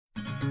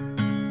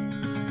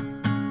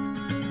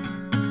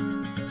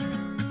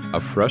A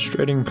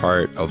frustrating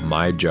part of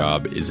my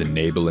job is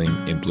enabling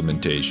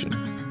implementation.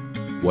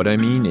 What I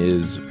mean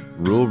is,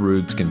 Rural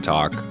Roots can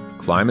talk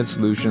climate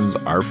solutions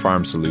are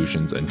farm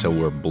solutions until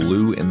we're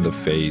blue in the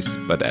face,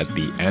 but at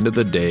the end of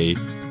the day,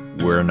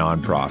 we're a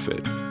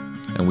nonprofit.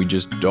 And we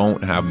just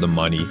don't have the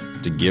money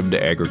to give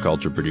to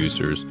agriculture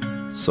producers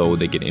so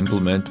they can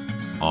implement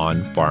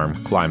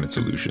on-farm climate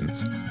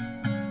solutions.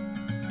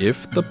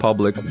 If the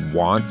public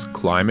wants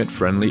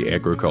climate-friendly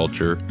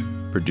agriculture,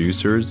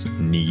 producers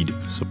need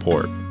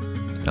support.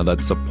 Now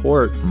that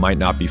support might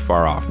not be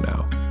far off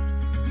now.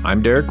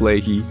 I'm Derek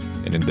Leahy,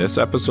 and in this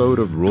episode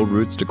of Rural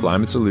Roots to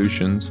Climate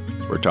Solutions,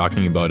 we're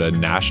talking about a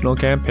national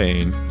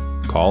campaign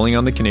calling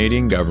on the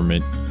Canadian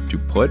government to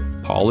put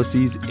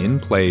policies in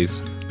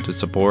place to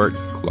support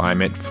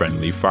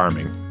climate-friendly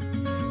farming.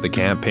 The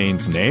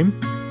campaign's name?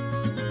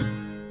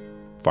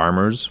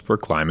 Farmers for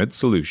Climate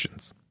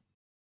Solutions.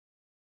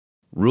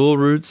 Rural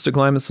Roots to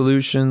Climate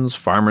Solutions,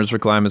 Farmers for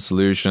Climate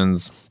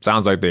Solutions,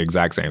 sounds like the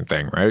exact same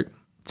thing, right?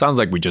 Sounds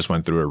like we just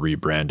went through a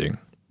rebranding.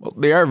 Well,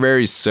 they are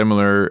very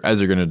similar, as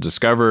you're going to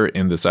discover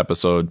in this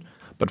episode,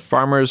 but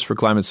Farmers for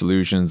Climate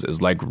Solutions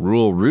is like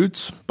Rural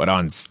Roots, but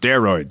on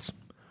steroids.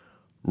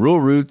 Rural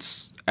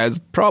Roots, as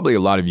probably a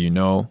lot of you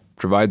know,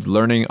 provides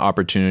learning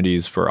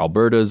opportunities for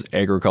Alberta's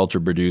agriculture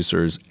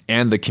producers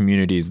and the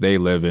communities they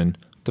live in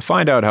to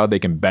find out how they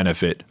can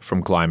benefit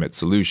from climate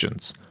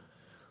solutions.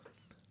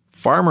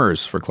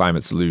 Farmers for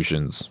Climate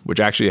Solutions, which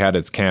actually had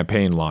its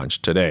campaign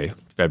launched today,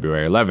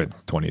 February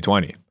 11th,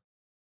 2020.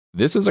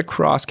 This is a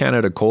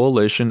cross-Canada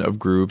coalition of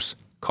groups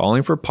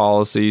calling for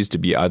policies to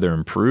be either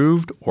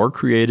improved or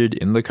created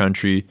in the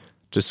country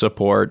to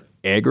support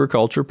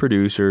agriculture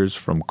producers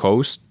from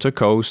coast to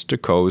coast to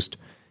coast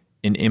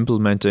in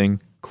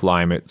implementing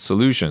climate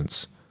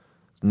solutions.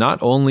 Not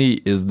only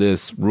is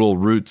this Rural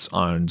Roots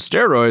on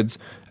steroids,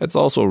 it's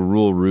also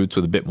Rural Roots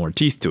with a bit more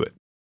teeth to it.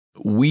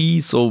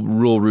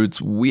 Rural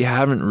Roots, we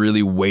haven't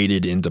really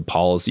waded into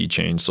policy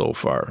change so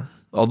far.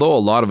 Although a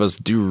lot of us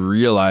do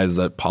realize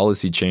that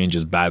policy change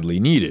is badly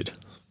needed.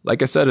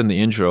 Like I said in the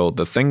intro,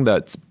 the thing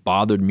that's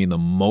bothered me the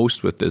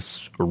most with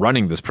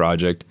running this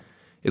project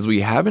is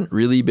we haven't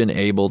really been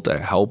able to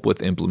help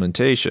with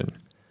implementation.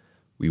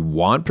 We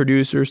want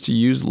producers to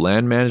use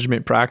land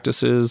management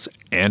practices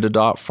and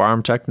adopt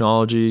farm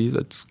technology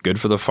that's good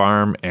for the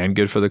farm and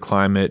good for the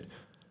climate,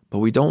 but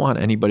we don't want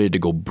anybody to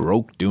go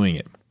broke doing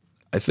it.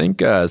 I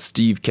think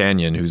Steve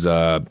Canyon, who's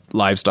a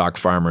livestock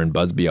farmer in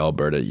Busby,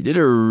 Alberta, he did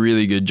a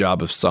really good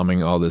job of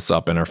summing all this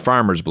up in our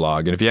farmers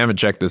blog. And if you haven't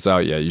checked this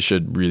out yet, you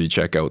should really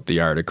check out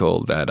the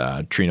article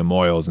that Trina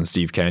Moyles and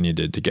Steve Canyon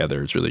did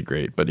together. It's really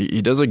great. But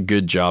he does a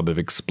good job of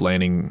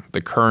explaining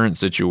the current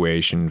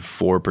situation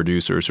for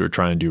producers who are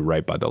trying to do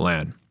right by the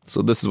land.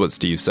 So this is what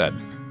Steve said.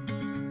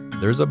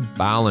 There's a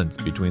balance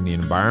between the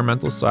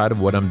environmental side of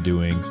what I'm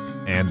doing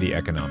and the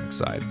economic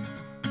side.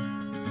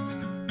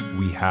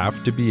 We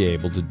have to be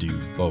able to do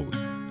both.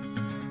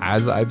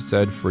 As I've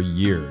said for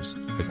years,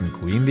 I can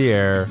clean the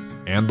air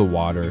and the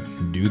water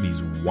and do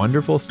these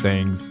wonderful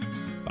things,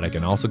 but I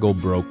can also go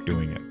broke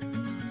doing it.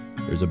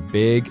 There's a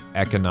big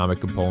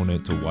economic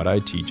component to what I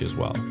teach as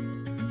well.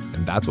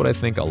 And that's what I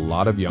think a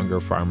lot of younger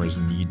farmers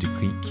need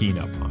to keen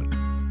up on.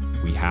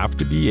 We have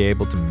to be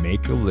able to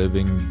make a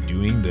living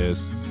doing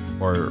this,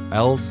 or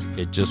else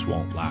it just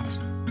won't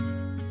last.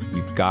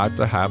 We've got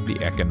to have the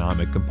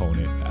economic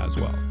component as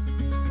well.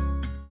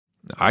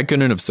 I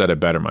couldn't have said it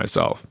better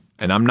myself.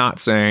 And I'm not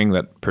saying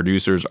that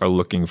producers are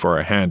looking for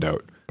a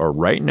handout. But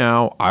right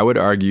now, I would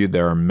argue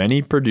there are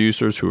many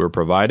producers who are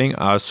providing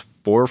us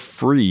for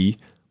free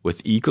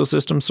with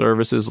ecosystem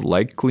services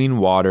like clean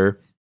water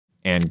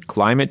and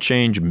climate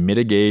change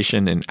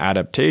mitigation and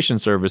adaptation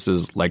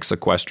services like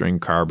sequestering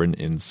carbon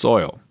in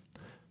soil.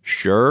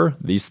 Sure,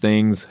 these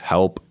things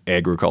help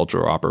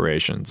agricultural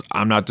operations.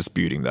 I'm not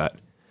disputing that.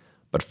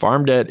 But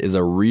farm debt is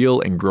a real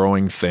and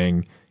growing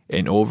thing,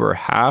 and over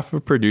half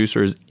of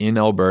producers in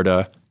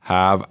Alberta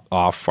have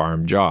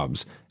off-farm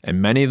jobs,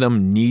 and many of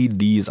them need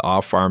these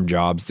off-farm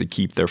jobs to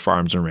keep their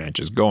farms and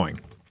ranches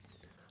going.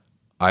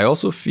 I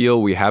also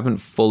feel we haven't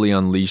fully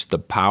unleashed the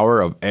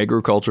power of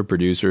agriculture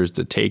producers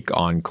to take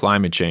on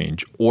climate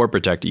change or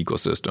protect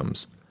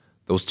ecosystems.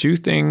 Those two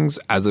things,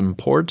 as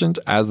important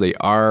as they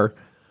are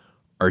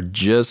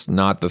just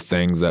not the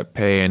things that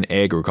pay in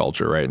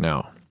agriculture right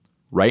now.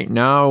 Right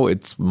now,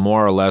 it's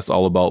more or less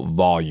all about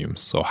volume,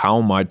 so how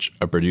much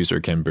a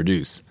producer can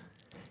produce.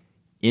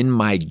 In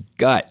my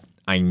gut,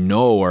 I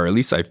know, or at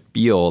least I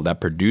feel,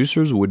 that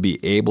producers would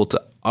be able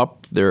to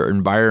up their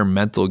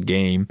environmental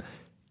game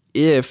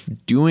if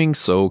doing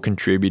so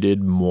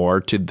contributed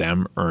more to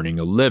them earning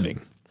a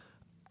living.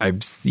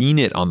 I've seen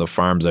it on the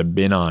farms I've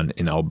been on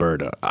in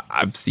Alberta.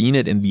 I've seen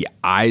it in the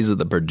eyes of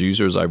the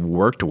producers I've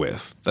worked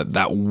with,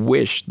 that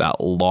wish, that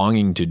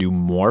longing to do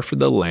more for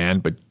the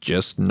land, but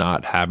just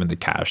not having the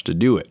cash to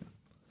do it.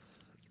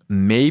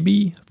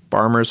 Maybe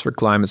Farmers for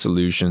Climate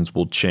Solutions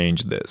will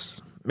change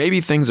this.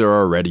 Maybe things are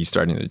already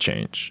starting to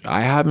change.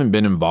 I haven't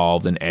been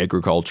involved in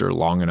agriculture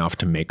long enough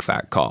to make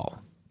that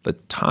call. The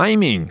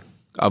timing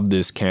of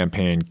this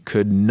campaign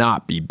could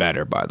not be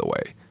better, by the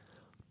way.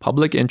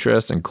 public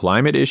interest in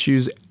climate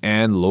issues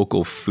and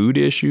local food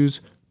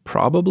issues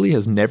probably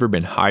has never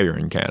been higher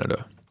in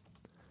Canada.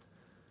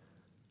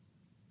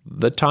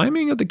 The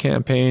timing of the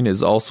campaign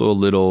is also a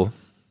little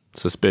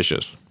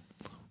suspicious.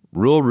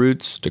 Rural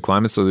Roots to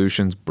Climate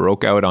Solutions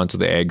broke out onto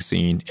the ag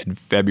scene in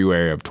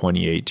February of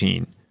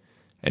 2018.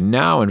 And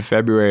now in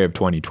February of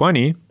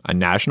 2020, a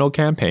national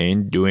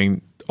campaign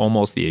doing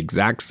almost the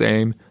exact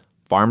same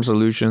farm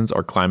solutions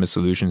or climate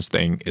solutions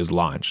thing is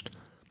launched.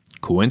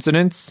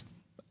 Coincidence?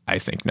 I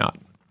think not.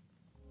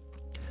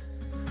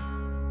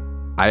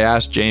 I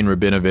asked Jane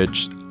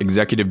Rabinovich,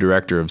 Executive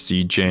Director of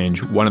Seed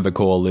Change, one of the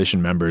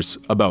coalition members,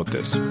 about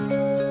this.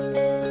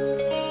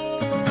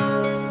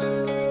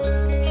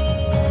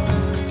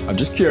 I'm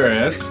just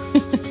curious.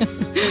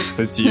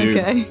 Since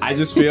I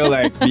just feel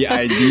like the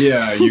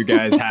idea you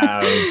guys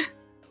have,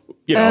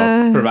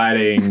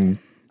 providing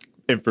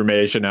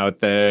information out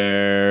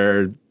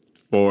there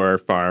for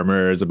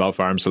farmers about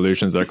farm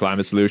solutions or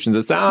climate solutions,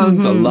 it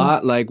sounds a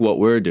lot like what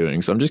we're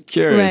doing. So I'm just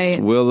curious,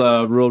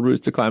 will Rural Roots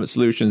to Climate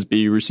Solutions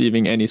be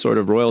receiving any sort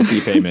of royalty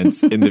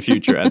payments in the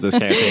future as this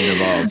campaign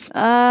evolves?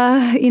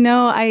 I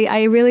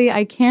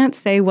can't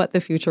say what the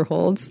future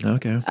holds.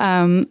 Okay.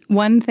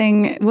 One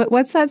thing,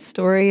 what's that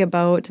story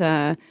about,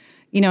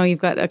 you've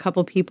got a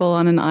couple people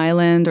on an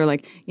island, or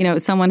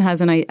someone has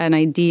an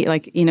idea,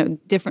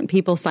 different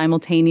people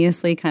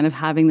simultaneously kind of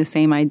having the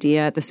same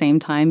idea at the same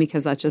time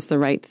because that's just the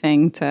right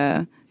thing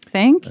to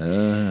think.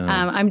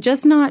 I'm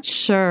just not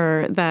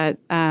sure that,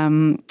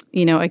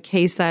 a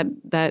case that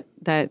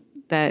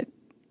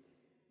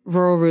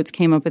Rural Roots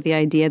came up with the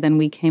idea, then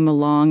we came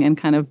along and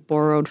kind of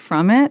borrowed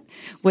from it,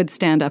 would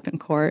stand up in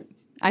court.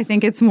 I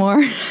think it's more,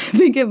 I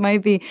think it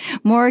might be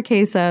more a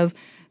case of,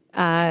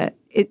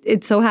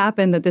 It so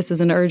happened that this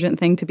is an urgent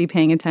thing to be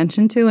paying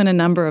attention to, and a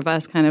number of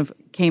us kind of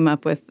came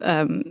up with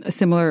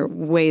similar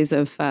ways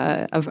of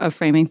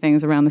framing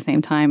things around the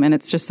same time, and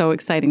it's just so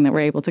exciting that we're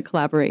able to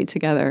collaborate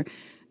together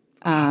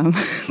to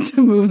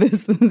move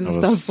this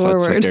stuff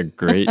forward. Such like a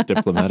great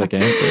diplomatic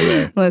answer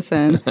there.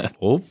 Listen,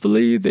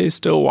 hopefully they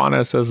still want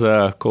us as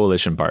a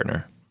coalition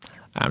partner.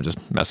 I'm just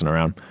messing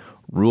around.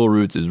 Rural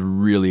Roots is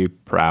really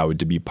proud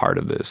to be part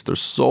of this.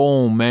 There's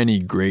so many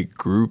great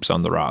groups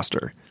on the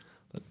roster.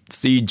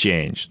 Seed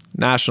Change,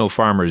 National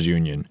Farmers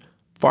Union,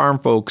 Farm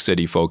Folk,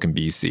 City Folk in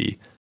BC,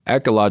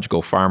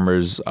 Ecological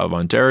Farmers of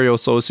Ontario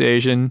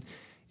Association,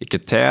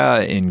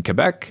 ICATEA in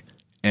Quebec,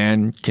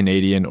 and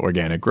Canadian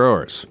Organic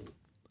Growers.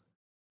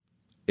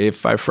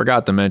 If I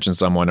forgot to mention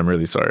someone, I'm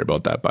really sorry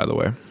about that, by the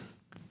way.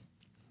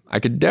 I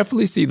could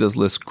definitely see this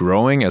list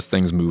growing as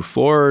things move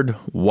forward.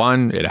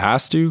 One, it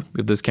has to,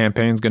 if this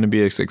campaign is going to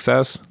be a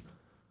success.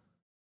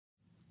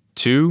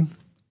 Two,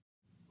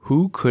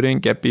 who couldn't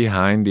get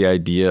behind the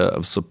idea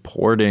of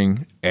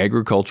supporting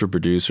agriculture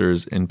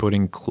producers and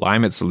putting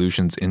climate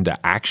solutions into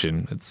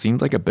action? It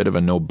seemed like a bit of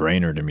a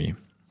no-brainer to me.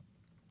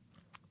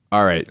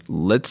 All right,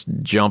 let's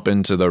jump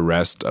into the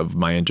rest of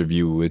my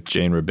interview with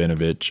Jane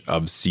Rabinovich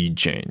of Seed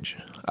Change.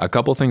 A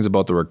couple things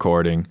about the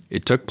recording.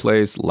 It took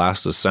place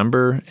last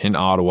December in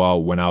Ottawa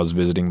when I was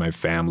visiting my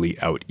family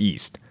out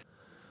east.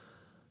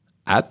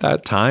 At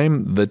that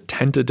time, the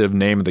tentative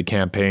name of the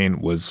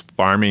campaign was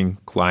Farming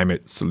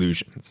Climate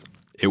Solutions.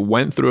 It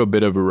went through a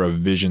bit of a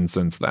revision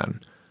since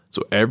then.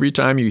 So every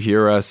time you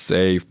hear us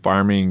say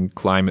Farming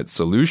Climate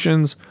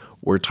Solutions,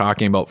 we're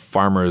talking about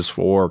Farmers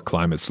for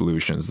Climate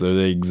Solutions. They're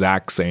the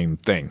exact same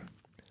thing.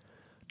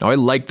 Now, I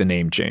like the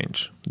name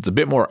change. It's a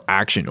bit more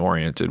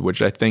action-oriented,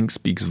 which I think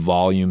speaks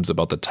volumes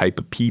about the type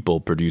of people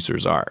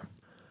producers are.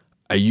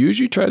 I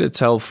usually try to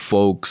tell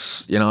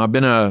folks, I've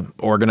been an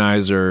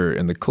organizer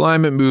in the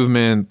climate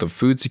movement, the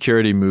food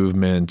security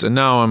movement, and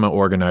now I'm an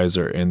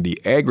organizer in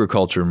the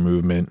agriculture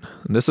movement.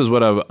 And this is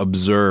what I've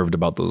observed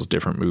about those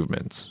different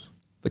movements.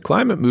 The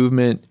climate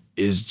movement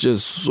is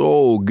just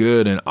so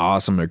good and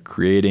awesome at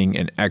creating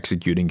and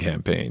executing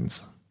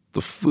campaigns.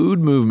 The food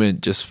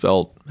movement just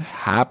felt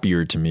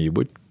happier to me,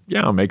 which,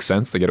 it makes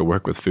sense. They get to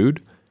work with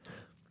food.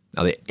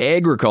 Now, the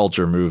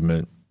agriculture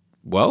movement,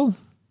 well,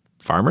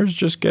 farmers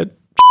just get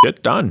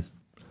shit done.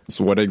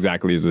 So what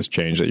exactly is this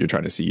change that you're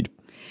trying to seed?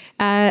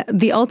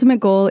 The ultimate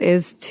goal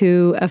is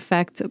to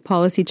affect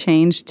policy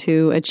change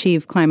to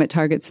achieve climate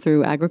targets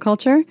through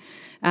agriculture.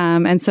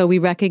 And so we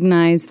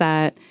recognize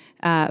that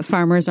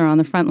farmers are on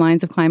the front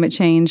lines of climate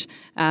change.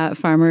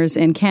 Farmers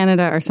in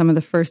Canada are some of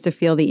the first to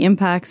feel the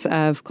impacts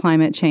of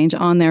climate change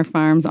on their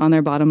farms, on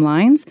their bottom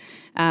lines.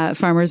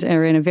 Farmers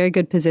are in a very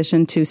good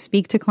position to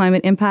speak to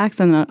climate impacts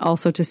and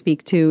also to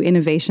speak to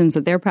innovations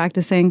that they're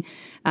practicing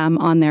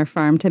on their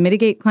farm to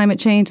mitigate climate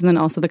change, and then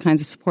also the kinds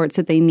of supports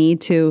that they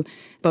need to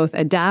both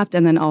adapt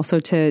and then also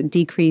to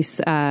decrease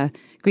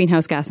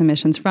greenhouse gas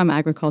emissions from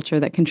agriculture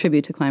that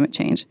contribute to climate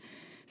change.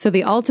 So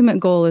the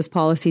ultimate goal is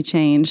policy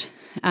change.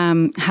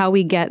 How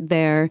we get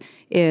there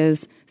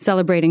is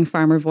celebrating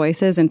farmer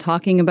voices and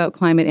talking about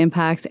climate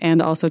impacts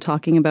and also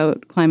talking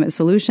about climate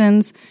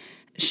solutions,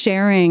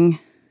 sharing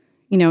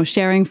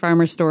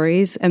farmer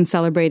stories and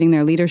celebrating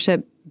their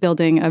leadership,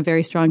 building a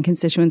very strong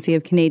constituency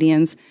of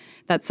Canadians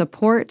that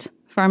support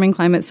farming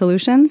climate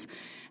solutions,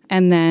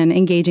 and then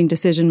engaging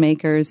decision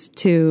makers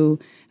to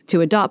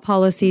adopt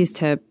policies,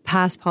 to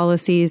pass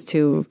policies,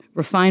 to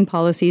refine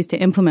policies, to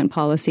implement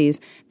policies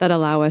that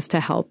allow us to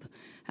help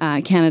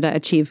Canada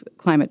achieve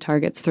climate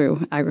targets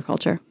through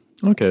agriculture.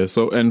 Okay,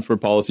 so and for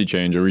policy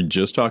change, are we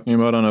just talking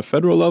about on a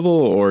federal level,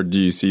 or do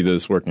you see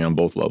this working on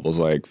both levels,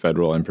 like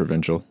federal and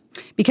provincial?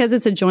 Because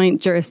it's a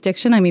joint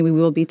jurisdiction, I mean, we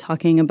will be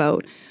talking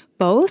about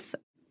both.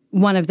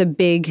 One of the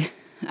big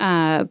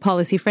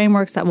policy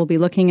frameworks that we'll be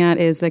looking at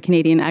is the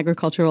Canadian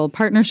Agricultural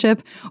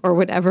Partnership, or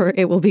whatever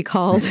it will be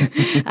called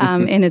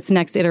in its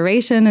next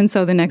iteration. And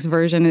so the next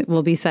version it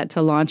will be set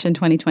to launch in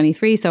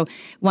 2023. So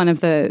one of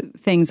the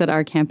things that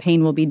our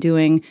campaign will be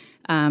doing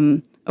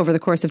over the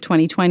course of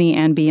 2020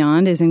 and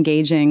beyond is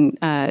engaging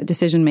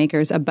decision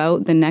makers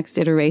about the next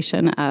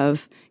iteration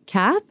of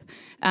CAP.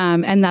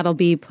 And that'll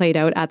be played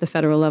out at the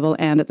federal level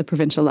and at the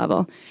provincial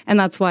level. And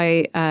that's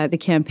why the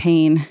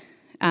campaign,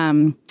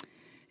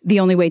 the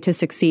only way to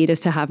succeed is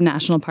to have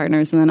national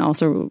partners and then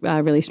also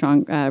really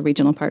strong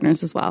regional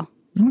partners as well.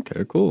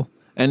 Okay, cool.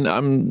 And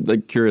I'm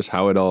like curious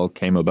how it all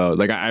came about.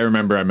 Like I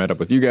remember I met up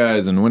with you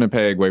guys in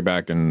Winnipeg way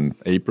back in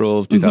April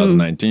of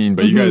 2019,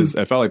 but you guys,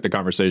 I felt like the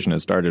conversation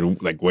had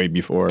started like way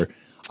before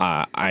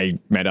I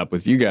met up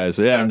with you guys.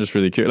 So yeah, I'm just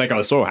really curious. Like I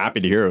was so happy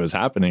to hear it was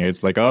happening.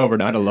 It's like, oh, we're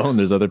not alone.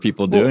 There's other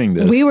people doing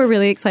this. We were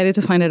really excited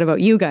to find out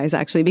about you guys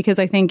actually, because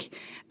I think,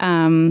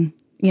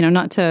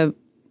 not to,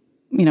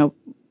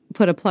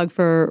 put a plug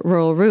for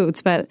Rural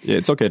Roots, but yeah,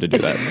 it's okay to do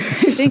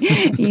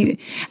that.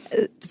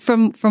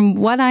 From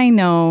what I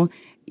know,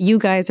 you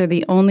guys are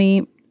the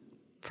only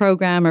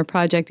program or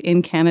project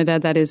in Canada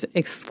that is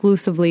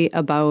exclusively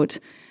about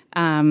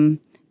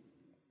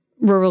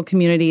rural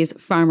communities,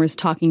 farmers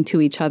talking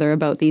to each other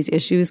about these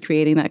issues,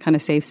 creating that kind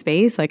of safe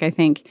space. Like I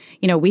think,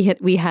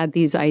 we had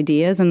these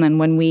ideas, and then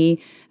when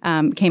we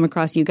came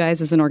across you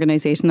guys as an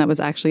organization that was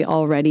actually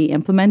already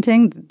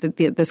implementing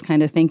this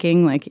kind of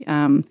thinking, like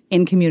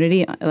in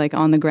community, like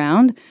on the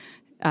ground,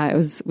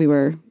 we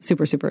were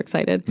super, super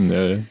excited.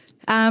 Yeah.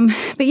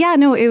 But yeah,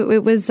 no,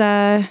 it was.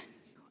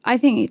 I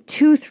think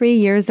 2-3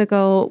 years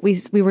ago,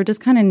 we were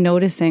just kind of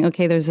noticing,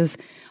 okay, there's this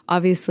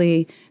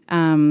obviously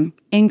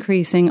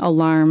increasing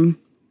alarm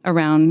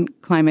around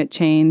climate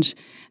change.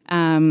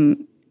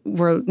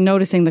 We're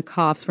noticing the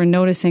COPs. We're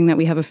noticing that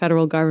we have a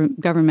federal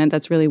government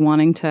that's really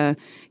wanting to,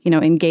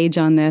 engage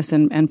on this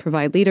and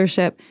provide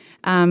leadership.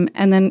 And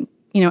then,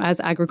 as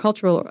an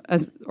agricultural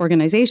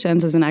organization,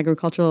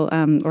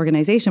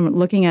 we're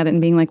looking at it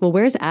and being like, well,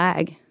 where's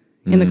ag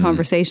in the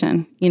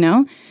conversation,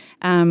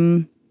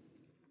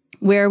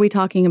 Where are we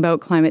talking about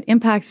climate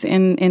impacts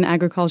in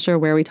agriculture?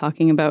 Where are we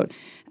talking about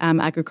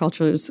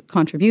agriculture's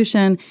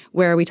contribution?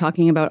 Where are we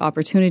talking about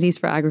opportunities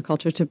for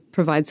agriculture to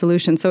provide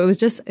solutions? So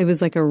it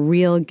was like a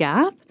real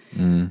gap.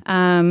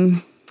 And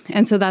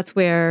so that's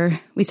where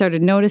we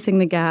started noticing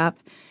the gap.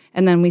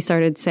 And then we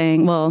started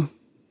saying, well,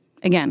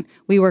 again,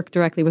 we work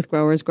directly with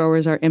growers.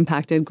 Growers are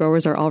impacted.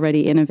 Growers are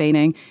already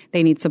innovating.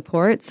 They need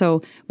support.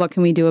 So what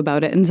can we do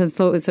about it? And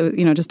so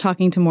just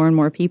talking to more and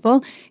more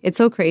people, it's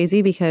so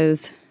crazy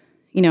because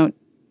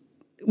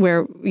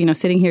we're,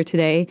 sitting here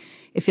today,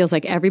 it feels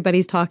like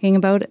everybody's talking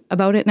about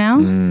it now.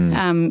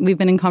 We've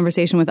been in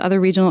conversation with other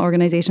regional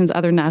organizations,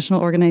 other national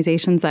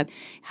organizations that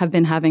have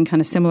been having kind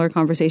of similar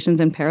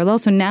conversations in parallel.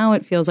 So now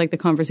it feels like the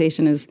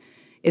conversation is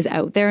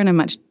out there in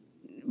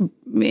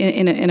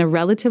a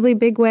relatively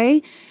big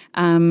way.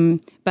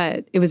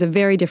 But it was a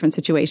very different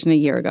situation a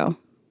year ago. Totally.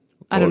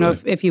 I don't know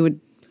if you would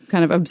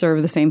kind of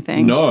observe the same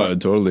thing. No, I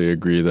totally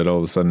agree that all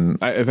of a sudden,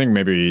 I think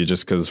maybe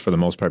just because for the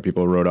most part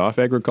people wrote off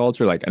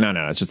agriculture, like, no,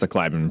 it's just a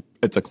climate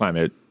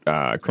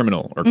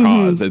criminal or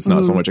cause. It's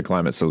not so much a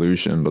climate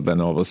solution, but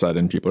then all of a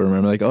sudden people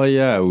remember like, oh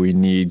yeah, we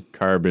need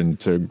carbon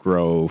to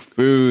grow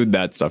food.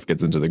 That stuff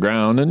gets into the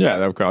ground. And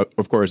yeah,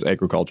 of course,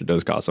 agriculture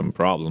does cause some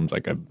problems.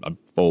 Like I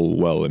full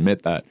well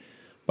admit that.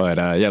 But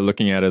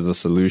looking at it as a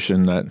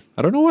solution that,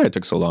 I don't know why it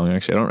took so long,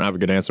 actually. I don't have a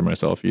good answer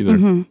myself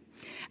either.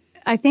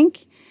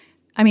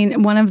 I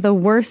mean, one of the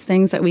worst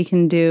things that we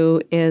can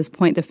do is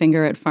point the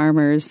finger at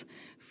farmers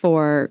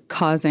for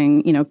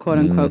causing, quote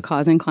unquote,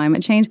 causing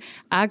climate change.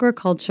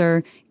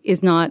 Agriculture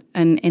is not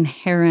an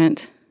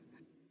inherent,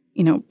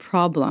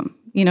 problem.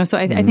 So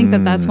I think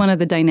that's one of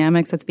the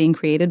dynamics that's being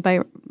created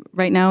by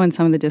right now in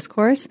some of the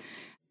discourse.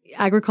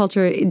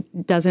 Agriculture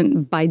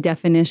doesn't, by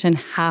definition,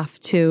 have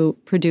to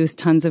produce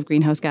tons of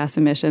greenhouse gas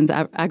emissions.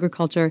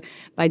 Agriculture,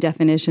 by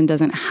definition,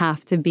 doesn't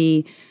have to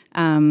be,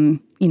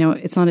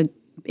 it's not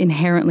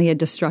inherently a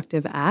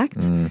destructive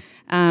act.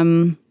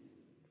 And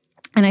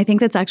I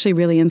think that's actually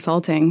really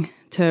insulting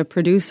to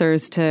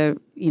producers to,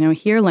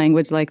 hear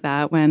language like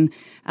that when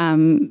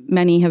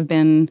many have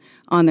been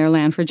on their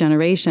land for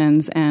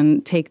generations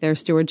and take their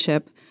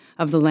stewardship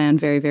of the land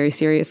very, very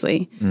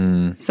seriously.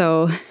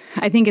 So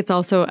I think it's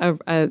also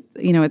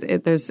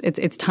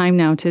it's time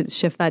now to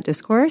shift that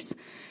discourse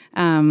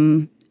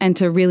and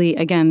to really,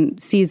 again,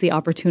 seize the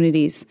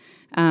opportunities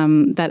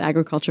that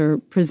agriculture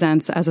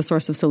presents as a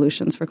source of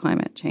solutions for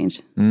climate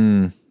change.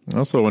 I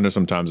also wonder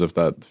sometimes if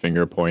that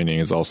finger pointing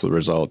is also the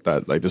result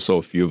that like there's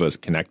so few of us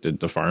connected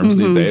to farms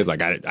these days.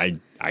 Like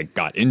I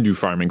got into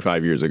farming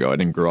 5 years ago. I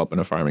didn't grow up in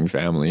a farming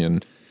family,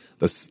 and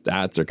the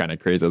stats are kind of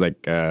crazy.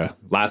 Like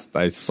last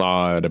I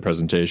saw at a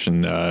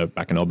presentation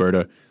back in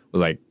Alberta was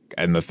like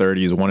in the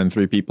 30s, 1 in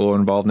 3 people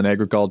involved in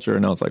agriculture,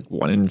 and now it's like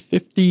 1 in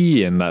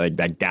 50, and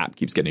that gap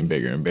keeps getting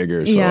bigger and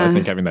bigger. So I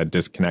think having that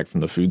disconnect from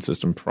the food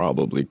system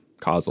probably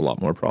caused a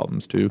lot more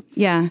problems too.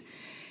 Yeah.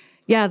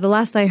 Yeah, the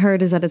last I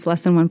heard is that it's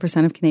less than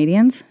 1% of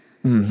Canadians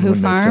who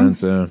farm. Makes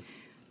sense, yeah.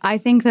 I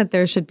think that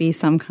there should be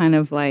some kind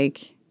of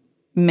like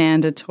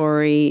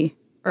mandatory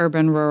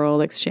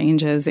urban-rural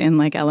exchanges in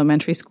like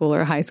elementary school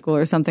or high school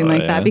or something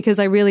like that, because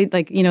I really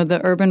like,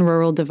 the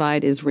urban-rural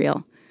divide is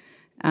real.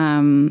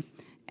 And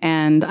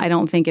I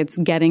don't think it's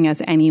getting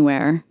us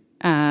anywhere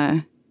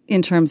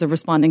in terms of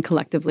responding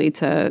collectively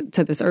to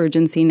this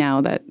urgency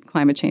now that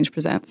climate change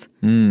presents.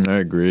 I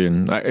agree.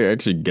 And I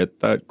actually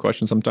get that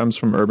question sometimes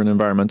from urban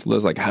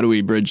environmentalists, like, how do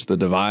we bridge the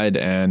divide?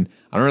 And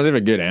I don't really have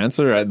a good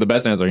answer. The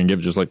best answer I can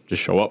give is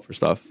just show up for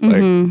stuff.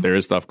 Like there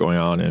is stuff going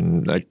on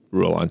in like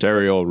rural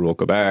Ontario, rural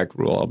Quebec,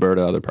 rural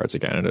Alberta, other parts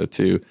of Canada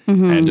too.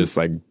 And just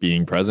like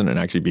being present and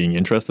actually being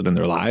interested in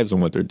their lives and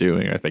what they're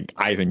doing, I think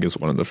is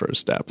one of the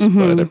first steps.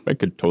 But I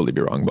could totally be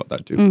wrong about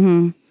that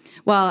too.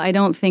 Well, I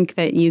don't think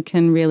that you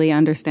can really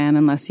understand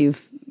unless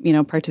you've,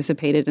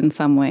 participated in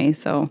some way.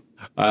 So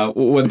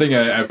one thing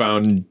I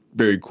found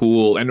very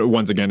cool, and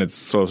once again,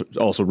 it's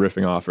also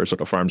riffing off our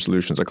sort of farm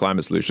solutions or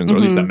climate solutions, or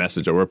at least that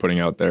message that we're putting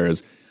out there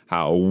is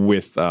how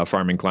with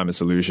farming climate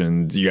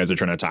solutions, you guys are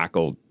trying to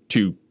tackle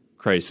 2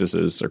 crises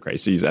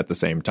at the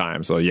same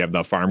time. So you have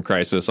the farm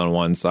crisis on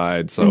one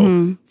side,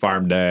 so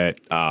farm debt,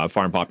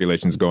 farm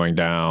population's going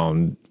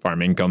down,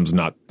 farm income's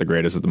not the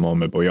greatest at the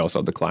moment, but we also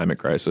have the climate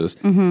crisis.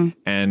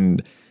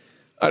 And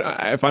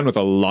I find with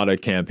a lot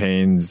of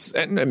campaigns,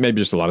 and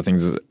maybe just a lot of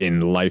things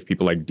in life,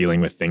 people like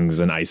dealing with things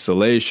in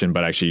isolation,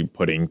 but actually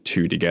putting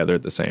 2 together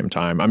at the same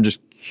time. I'm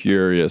just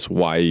curious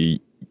why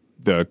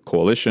the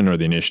coalition or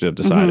the initiative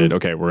decided,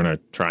 okay, we're going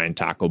to try and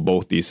tackle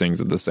both these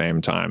things at the same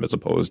time, as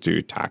opposed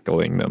to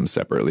tackling them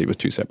separately with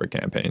 2 separate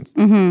campaigns.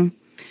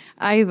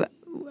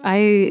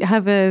 I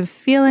have a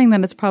feeling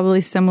that it's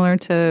probably similar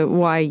to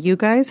why you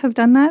guys have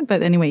done that.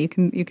 But anyway, you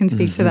can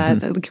speak to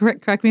that.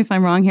 Correct me if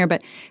I'm wrong here.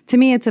 But to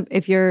me,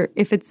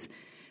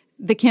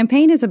 the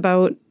campaign is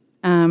about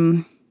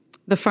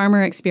the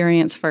farmer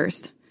experience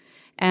first,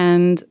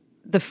 and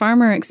the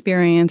farmer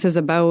experience is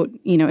about,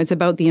 it's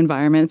about the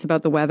environment, it's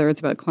about the weather,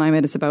 it's about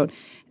climate, it's about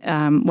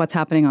what's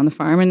happening on the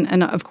farm.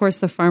 And of course,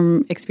 the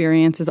farm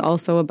experience is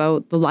also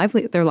about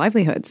their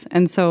livelihoods.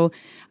 And so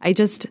I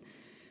just,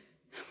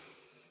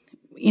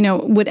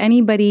 would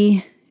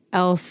anybody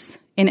else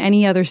in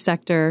any other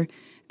sector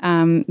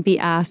be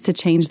asked to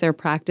change their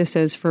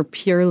practices for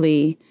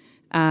purely,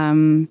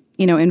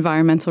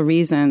 environmental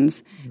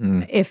reasons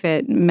if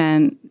it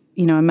meant,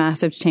 a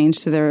massive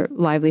change to their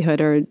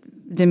livelihood or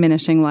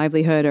diminishing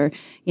livelihood or,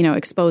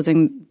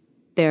 exposing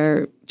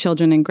their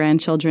children and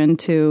grandchildren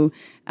to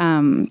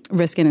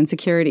risk and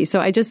insecurity. So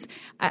I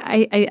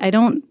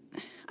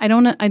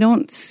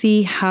don't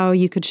see how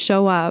you could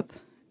show up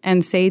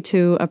and say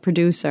to a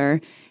producer,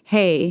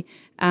 hey,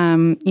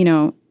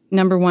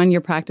 number one,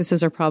 your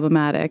practices are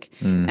problematic,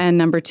 and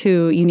number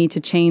 2, you need to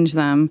change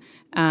them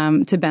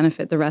to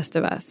benefit the rest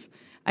of us.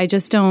 I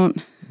just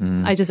don't.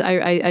 I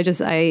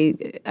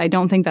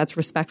don't think that's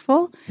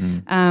respectful.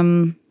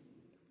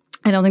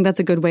 I don't think that's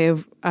a good way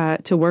of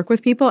to work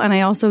with people, and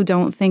I also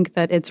don't think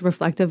that it's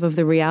reflective of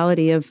the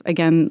reality of,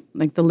 again,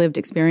 like the lived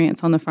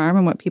experience on the farm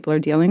and what people are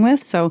dealing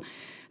with. So,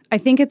 I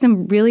think it's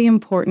really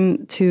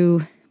important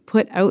to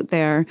put out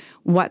there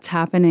what's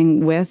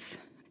happening with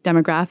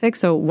demographics.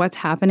 So, what's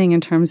happening in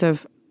terms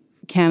of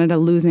Canada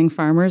losing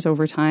farmers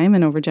over time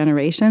and over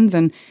generations,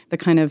 and the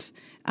kind of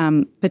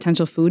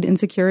potential food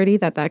insecurity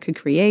that could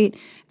create.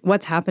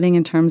 What's happening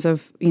in terms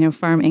of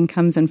farm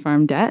incomes and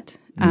farm debt,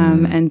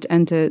 and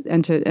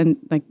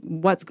like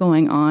what's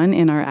going on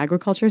in our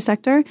agriculture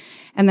sector,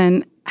 and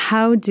then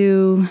how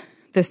do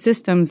the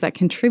systems that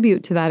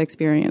contribute to that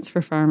experience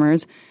for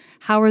farmers,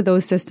 how are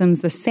those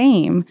systems the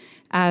same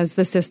as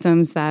the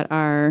systems that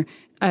are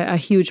a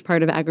huge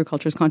part of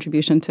agriculture's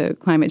contribution to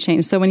climate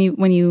change? So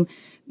when you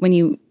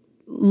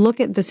look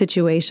at the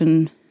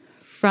situation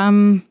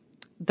from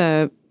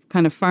the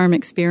kind of farm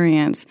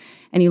experience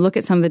and you look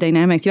at some of the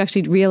dynamics, you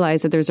actually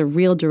realize that there's a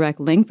real direct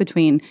link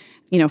between,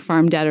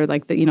 farm debt, or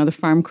like the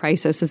farm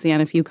crisis, as the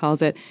NFU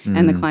calls it,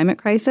 and the climate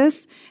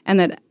crisis. And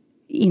that,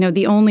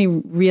 the only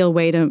real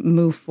way to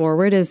move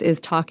forward is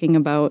talking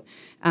about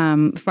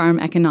farm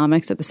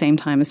economics at the same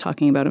time as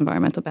talking about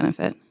environmental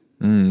benefit.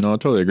 No, I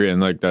totally agree. And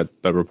like that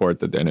report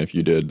that the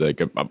NFU did,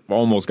 like I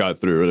almost got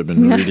through it. I've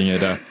been reading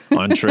it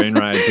on train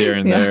rides here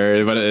and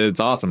there, but it's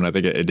awesome. And I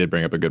think it did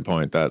bring up a good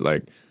point that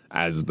like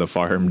as the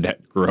farm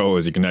debt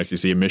grows, you can actually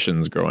see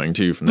emissions growing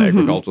too from the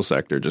agricultural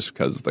sector, just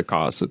because the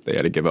costs that they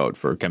had to give out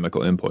for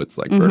chemical inputs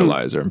like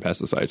fertilizer and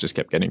pesticides just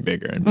kept getting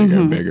bigger and bigger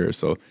and bigger.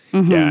 So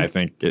yeah, I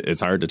think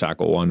it's hard to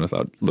tackle one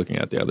without looking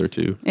at the other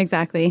two.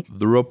 Exactly.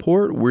 The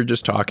report we're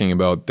just talking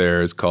about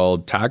there is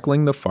called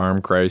Tackling the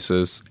Farm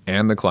Crisis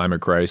and the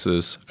Climate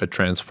Crisis, a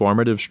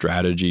Transformative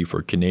Strategy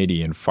for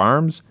Canadian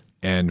Farms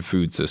and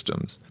Food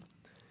Systems.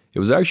 It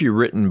was actually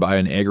written by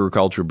an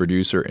agriculture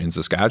producer in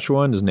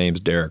Saskatchewan. His name's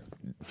Derek,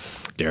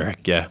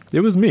 yeah, it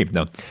was me.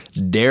 No,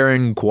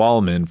 Darren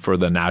Qualman for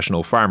the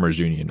National Farmers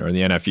Union, or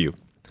the NFU.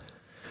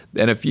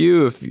 The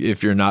NFU,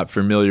 if you're not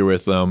familiar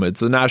with them,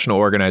 it's a national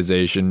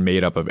organization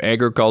made up of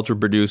agriculture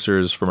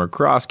producers from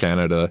across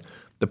Canada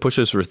that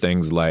pushes for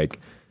things like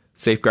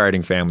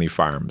safeguarding family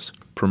farms,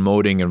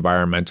 promoting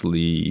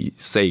environmentally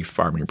safe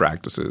farming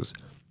practices,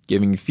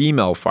 giving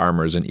female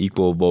farmers an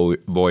equal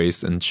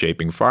voice in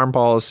shaping farm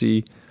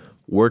policy,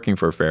 working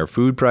for fair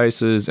food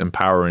prices,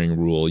 empowering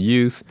rural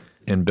youth,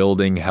 and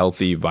building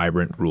healthy,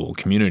 vibrant rural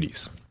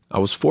communities. I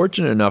was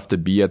fortunate enough to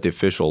be at the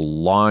official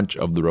launch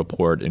of the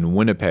report in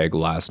Winnipeg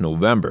last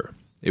November.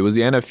 It was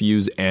the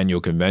NFU's annual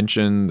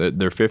convention,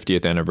 their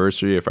 50th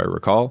anniversary, if I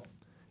recall.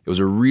 It was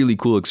a really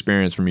cool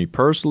experience for me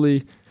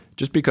personally,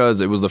 just because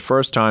it was the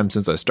first time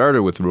since I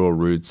started with Rural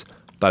Roots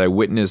that I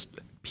witnessed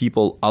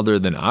people other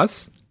than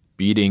us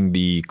beating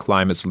the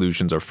climate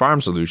solutions or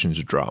farm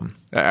solutions drum.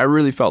 I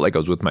really felt like I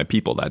was with my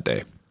people that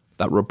day.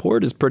 That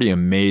report is pretty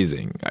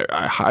amazing.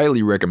 I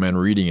highly recommend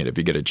reading it if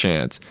you get a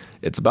chance.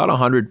 It's about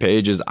 100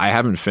 pages. I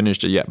haven't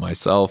finished it yet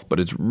myself, but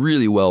it's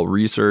really well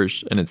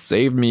researched, and it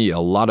saved me a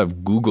lot of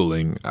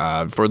Googling.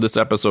 For this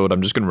episode,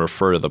 I'm just going to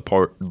refer to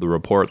the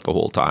report the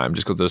whole time,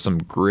 just because there's some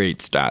great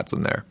stats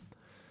in there.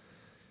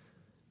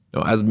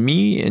 Now, as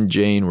me and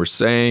Jane were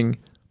saying,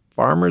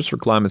 Farmers for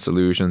Climate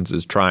Solutions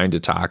is trying to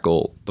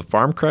tackle the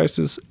farm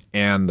crisis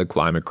and the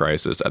climate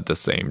crisis at the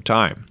same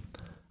time.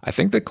 I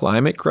think the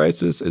climate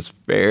crisis is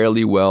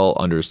fairly well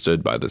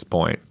understood by this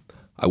point.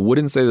 I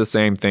wouldn't say the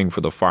same thing for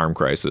the farm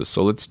crisis,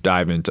 so let's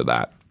dive into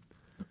that.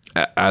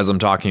 As I'm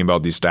talking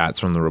about these stats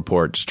from the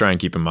report, just try and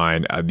keep in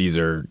mind these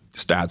are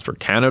stats for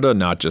Canada,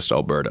 not just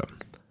Alberta.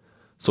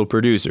 So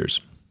producers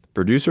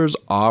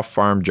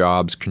off-farm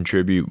jobs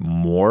contribute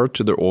more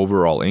to their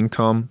overall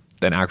income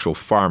than actual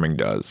farming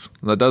does.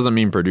 That doesn't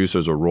mean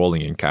producers are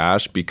rolling in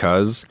cash,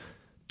 because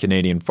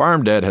Canadian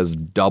farm debt has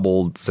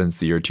doubled since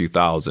the year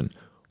 2000.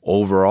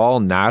 Overall,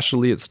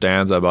 nationally, it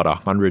stands at about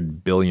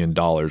 $100 billion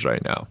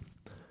right now.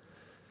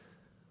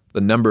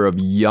 The number of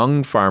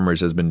young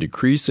farmers has been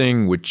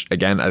decreasing, which,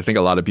 again, I think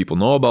a lot of people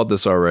know about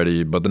this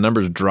already, but the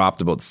numbers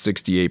dropped about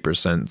 68%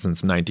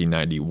 since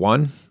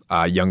 1991.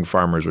 Young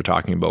farmers, we're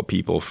talking about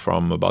people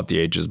from about the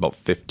ages about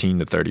 15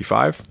 to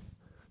 35,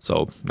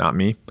 so not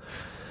me.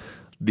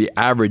 The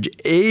average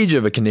age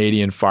of a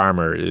Canadian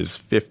farmer is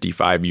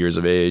 55 years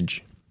of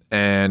age,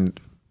 and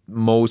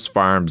most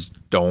farms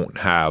don't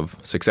have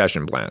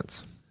succession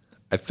plans.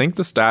 I think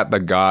the stat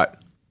that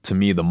got to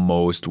me the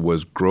most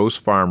was gross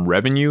farm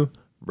revenue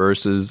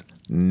versus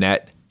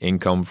net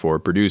income for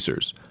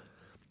producers.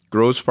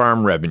 Gross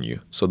farm revenue,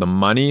 so the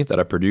money that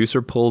a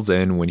producer pulls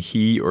in when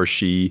he or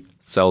she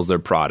sells their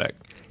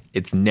product.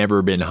 It's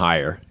never been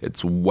higher.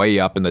 It's way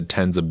up in the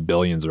tens of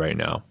billions right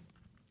now.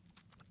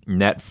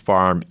 Net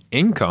farm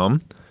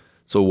income,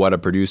 so what a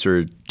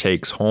producer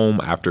takes home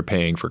after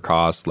paying for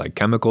costs like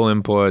chemical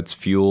inputs,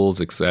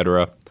 fuels,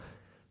 etc.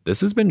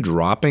 This has been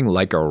dropping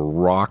like a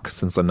rock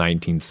since the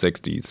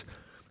 1960s.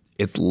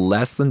 It's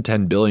less than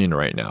 $10 billion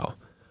right now,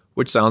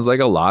 which sounds like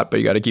a lot, but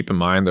you got to keep in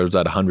mind there's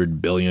that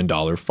 $100 billion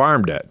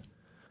farm debt.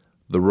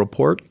 The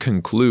report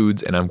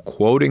concludes, and I'm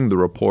quoting the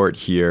report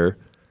here,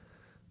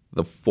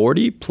 the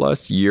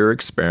 40-plus year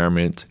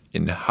experiment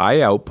in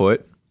high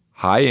output,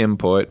 high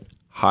input,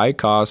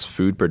 high-cost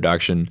food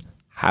production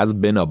has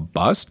been a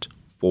bust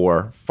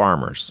for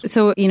farmers.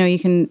 So, you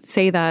can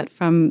say that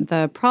from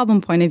the problem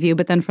point of view,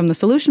 but then from the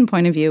solution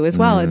point of view as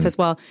well, it says,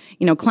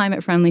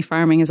 climate-friendly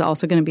farming is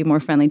also going to be more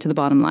friendly to the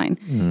bottom line.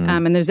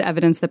 And there's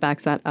evidence that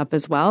backs that up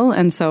as well.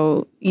 And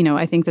so,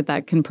 I think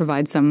that can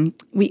provide some,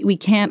 we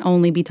can't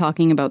only be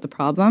talking about the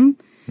problem.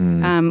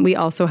 We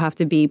also have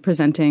to be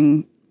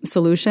presenting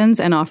solutions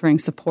and offering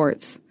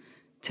supports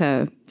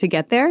to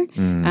get there.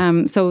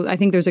 So I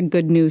think there's a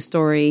good news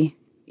story,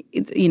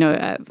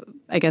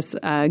 I guess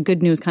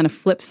good news kind of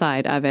flip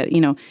side of it.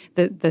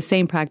 The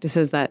same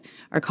practices that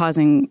are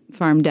causing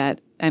farm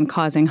debt and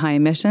causing high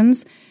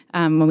emissions,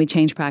 when we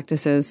change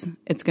practices,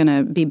 it's going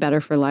to be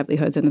better for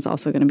livelihoods, and it's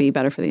also going to be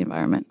better for the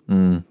environment.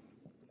 I'm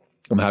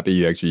happy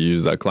you actually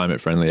use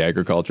climate-friendly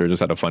agriculture. Just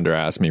had a funder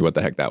ask me what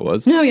the heck that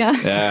was. Oh, yeah.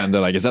 Yeah, and they're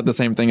like, is that the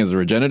same thing as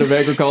regenerative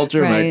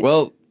agriculture? Right. I'm like,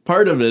 well,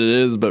 part of it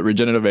is, but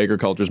regenerative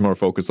agriculture is more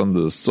focused on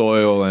the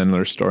soil and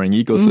restoring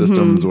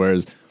ecosystems,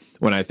 whereas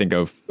when I think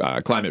of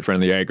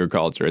climate-friendly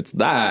agriculture, it's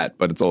that,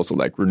 but it's also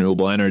like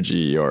renewable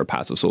energy or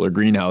passive solar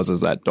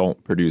greenhouses that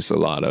don't produce a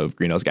lot of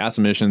greenhouse gas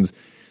emissions.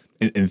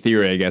 in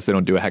theory, I guess they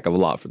don't do a heck of a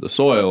lot for the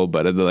soil,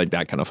 but like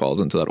that kind of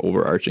falls into that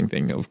overarching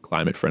thing of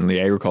climate-friendly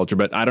agriculture.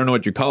 But I don't know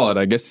what you call it.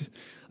 I guess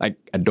I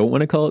don't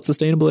want to call it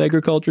sustainable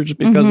agriculture just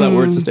because that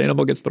word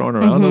sustainable gets thrown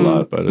around a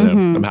lot. But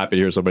I'm happy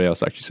to hear somebody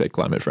else actually say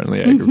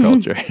climate-friendly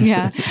agriculture.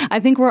 Yeah, I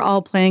think we're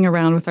all playing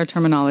around with our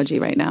terminology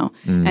right now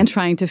and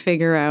trying to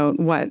figure out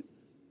what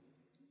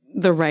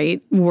the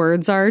right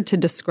words are to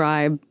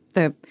describe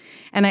the.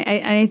 And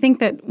I think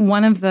that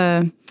one of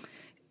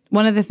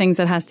the things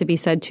that has to be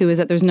said too is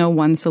that there's no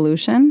one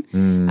solution.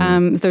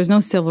 There's no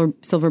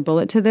silver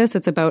bullet to this.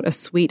 It's about a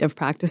suite of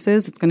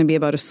practices. It's going to be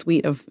about a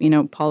suite of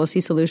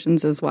policy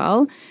solutions as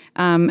well.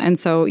 And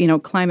so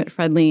climate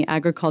friendly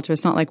agriculture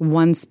is not like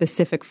one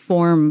specific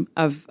form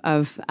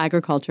of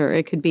agriculture.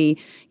 It could be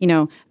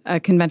a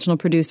conventional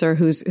producer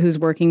who's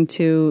working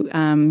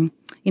to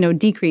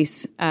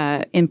decrease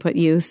input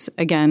use,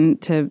 again,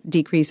 to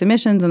decrease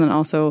emissions and then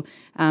also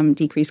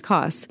decrease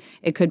costs.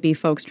 It could be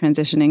folks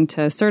transitioning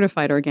to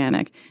certified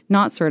organic,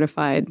 not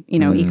certified,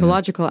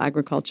 ecological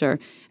agriculture,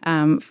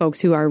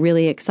 folks who are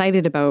really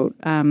excited about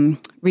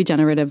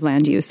regenerative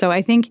land use. So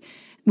I think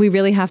we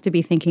really have to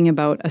be thinking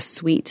about a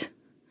suite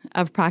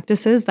of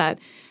practices that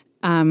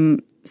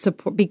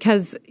support,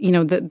 because,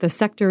 the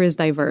sector is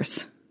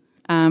diverse.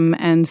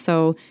 And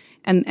so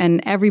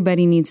And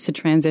everybody needs to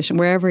transition.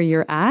 Wherever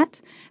you're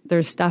at,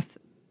 there's stuff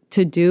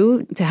to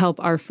do to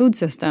help our food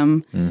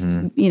system,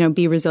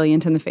 be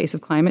resilient in the face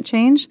of climate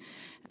change.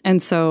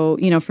 And so,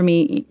 for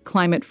me,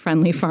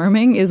 climate-friendly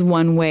farming is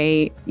one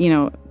way,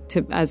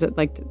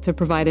 to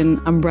provide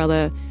an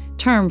umbrella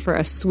term for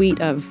a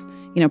suite of,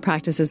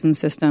 practices and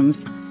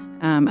systems,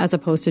 as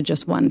opposed to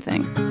just one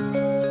thing.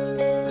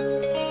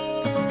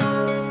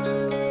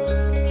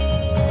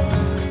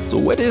 So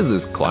what is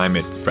this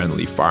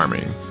climate-friendly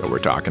farming that we're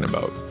talking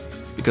about?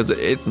 Because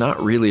it's not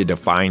really a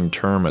defined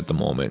term at the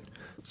moment.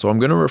 So I'm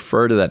going to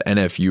refer to that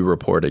NFU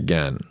report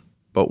again.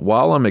 But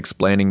while I'm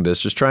explaining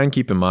this, just try and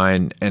keep in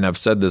mind, and I've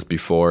said this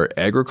before,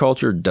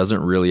 agriculture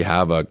doesn't really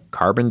have a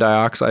carbon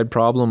dioxide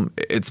problem.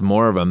 It's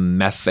more of a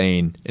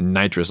methane and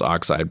nitrous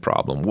oxide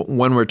problem.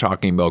 When we're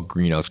talking about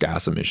greenhouse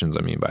gas emissions,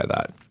 I mean by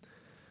that.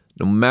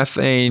 Now,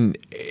 methane,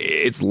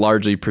 it's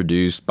largely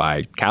produced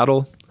by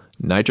cattle.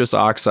 Nitrous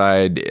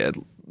oxide,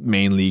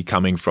 mainly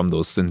coming from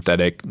those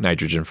synthetic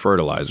nitrogen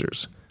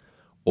fertilizers.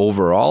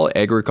 Overall,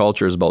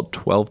 agriculture is about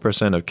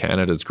 12% of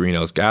Canada's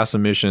greenhouse gas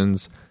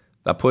emissions.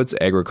 That puts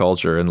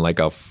agriculture in like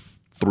a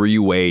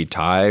three-way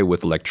tie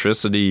with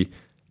electricity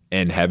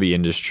and heavy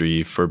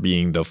industry for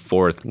being the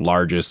fourth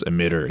largest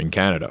emitter in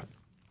Canada.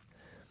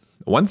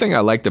 One thing I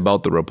liked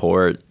about the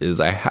report is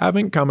I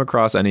haven't come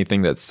across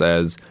anything that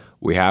says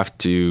we have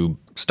to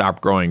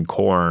stop growing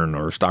corn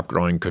or stop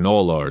growing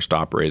canola or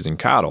stop raising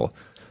cattle.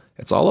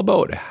 It's all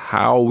about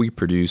how we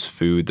produce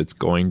food that's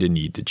going to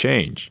need to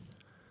change.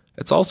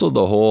 It's also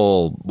the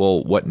whole,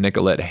 what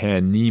Nicolette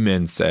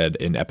Han-Niemann said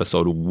in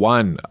episode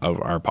 1 of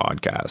our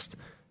podcast.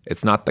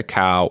 It's not the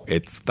cow,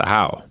 it's the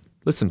how.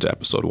 Listen to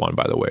episode 1,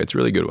 by the way. It's a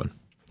really good one.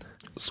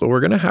 So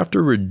we're going to have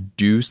to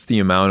reduce the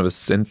amount of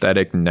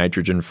synthetic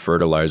nitrogen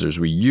fertilizers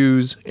we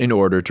use in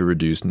order to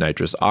reduce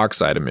nitrous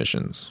oxide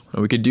emissions.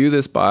 And we could do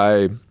this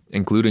by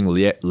including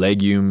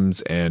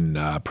legumes and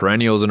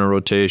perennials in our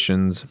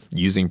rotations,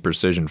 using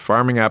precision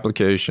farming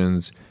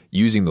applications,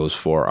 using those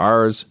 4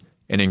 Rs,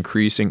 and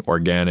increasing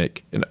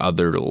organic and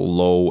other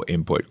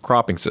low-input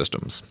cropping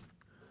systems.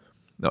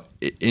 Now,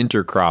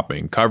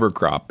 intercropping, cover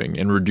cropping,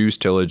 and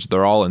reduced tillage,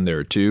 they're all in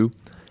there too.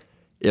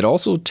 It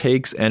also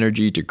takes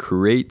energy to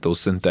create those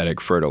synthetic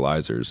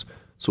fertilizers,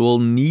 so we'll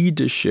need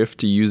to shift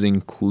to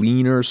using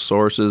cleaner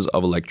sources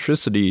of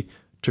electricity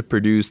to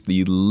produce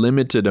the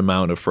limited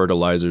amount of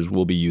fertilizers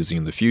we'll be using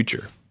in the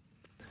future.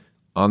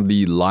 On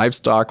the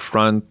livestock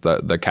front,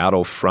 the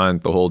cattle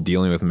front, the whole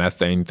dealing with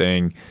methane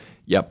thing,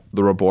 yep,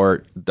 the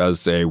report does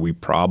say we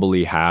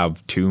probably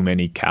have too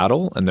many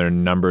cattle and their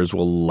numbers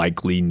will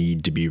likely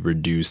need to be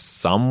reduced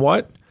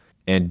somewhat,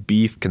 and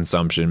beef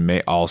consumption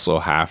may also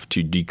have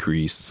to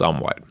decrease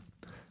somewhat.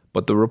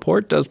 But the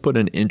report does put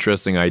an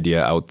interesting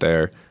idea out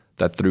there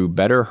that through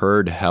better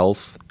herd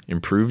health,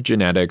 improved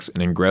genetics,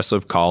 and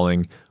aggressive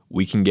culling,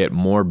 we can get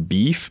more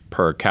beef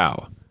per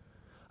cow.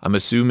 I'm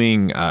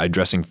assuming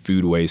addressing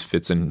food waste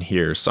fits in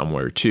here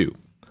somewhere too.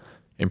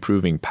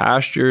 Improving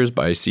pastures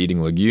by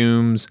seeding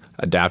legumes,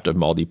 adaptive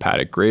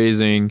multi-paddock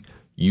grazing,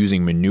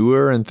 using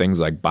manure and things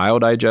like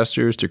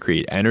biodigesters to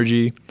create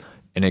energy,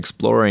 and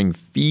exploring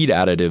feed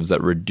additives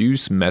that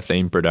reduce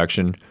methane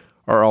production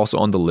are also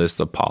on the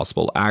list of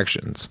possible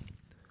actions.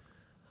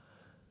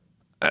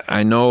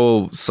 I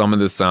know some of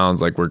this sounds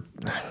like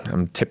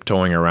I'm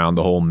tiptoeing around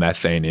the whole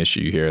methane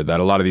issue here, that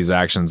a lot of these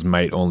actions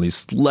might only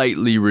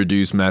slightly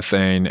reduce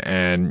methane,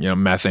 and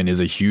methane is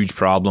a huge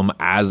problem,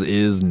 as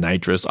is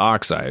nitrous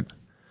oxide.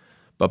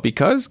 But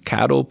because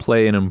cattle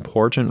play an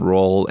important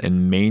role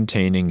in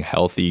maintaining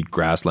healthy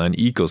grassland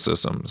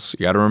ecosystems,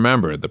 you got to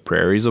remember the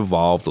prairies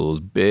evolved those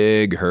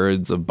big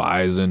herds of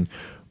bison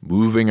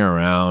moving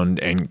around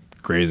and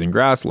grazing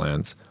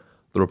grasslands.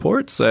 The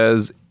report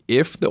says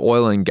if the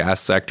oil and gas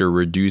sector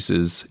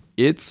reduces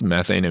its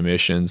methane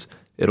emissions,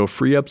 It'll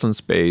free up some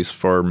space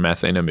for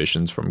methane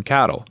emissions from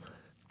cattle.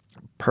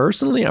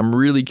 Personally, I'm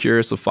really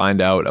curious to find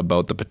out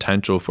about the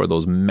potential for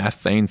those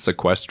methane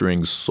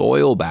sequestering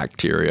soil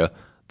bacteria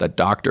that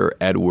Dr.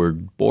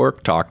 Edward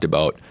Bork talked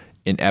about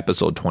in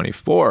episode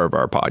 24 of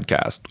our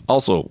podcast.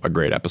 Also a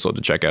great episode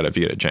to check out if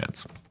you get a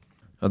chance.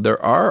 Now,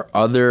 there are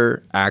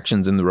other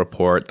actions in the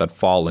report that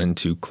fall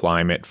into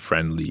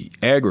climate-friendly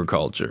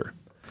agriculture,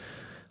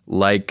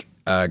 like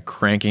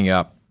cranking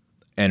up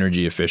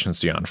energy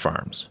efficiency on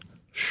farms,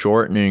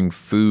 shortening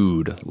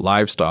food,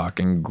 livestock,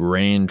 and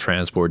grain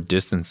transport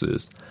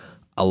distances,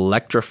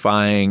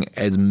 electrifying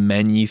as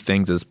many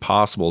things as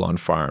possible on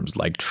farms,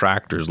 like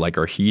tractors, like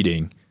our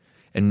heating,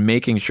 and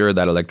making sure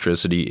that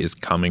electricity is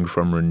coming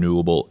from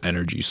renewable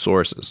energy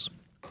sources.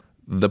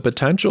 The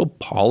potential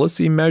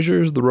policy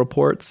measures the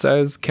report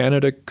says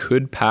Canada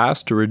could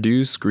pass to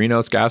reduce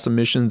greenhouse gas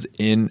emissions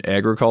in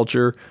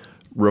agriculture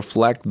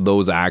reflect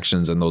those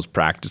actions and those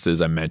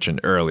practices I mentioned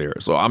earlier.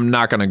 So I'm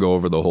not going to go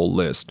over the whole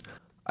list.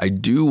 I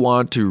do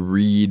want to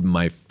read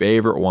my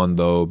favorite one,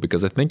 though,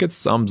 because I think it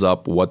sums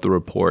up what the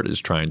report is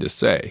trying to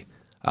say.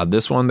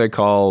 This one they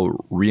call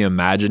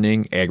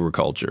Reimagining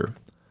Agriculture.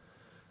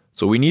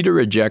 So we need to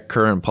reject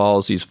current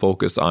policies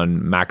focused on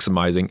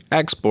maximizing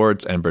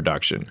exports and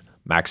production,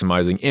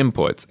 maximizing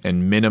inputs,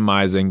 and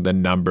minimizing the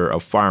number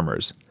of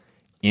farmers.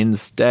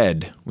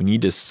 Instead, we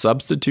need to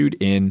substitute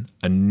in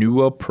a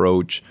new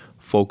approach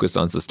focused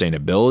on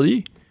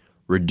sustainability,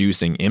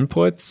 reducing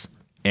inputs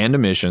and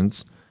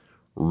emissions,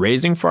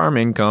 raising farm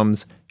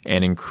incomes,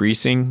 and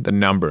increasing the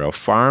number of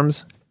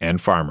farms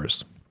and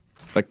farmers.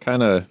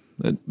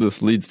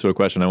 This leads to a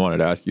question I wanted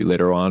to ask you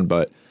later on,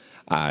 but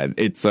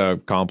it's a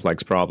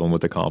complex problem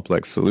with a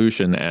complex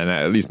solution. And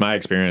at least my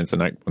experience,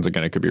 and once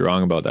again, I could be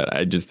wrong about that,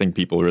 I just think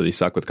people really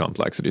suck with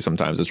complexity.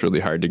 Sometimes it's really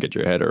hard to get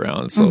your head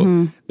around.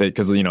 So,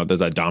 because, there's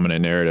that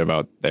dominant narrative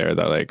out there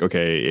that like,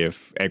 okay,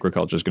 if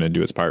agriculture is going to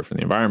do its part for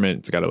the environment,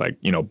 it's got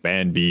to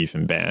ban beef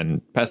and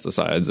ban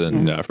pesticides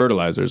and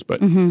fertilizers.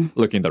 But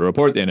looking at the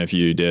report the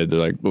NFU did, they're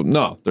like, well,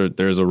 no,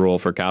 there's a role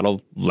for cattle,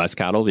 less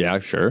cattle. Yeah,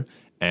 sure.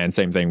 And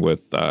same thing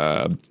with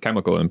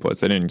chemical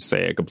inputs. They didn't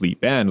say a complete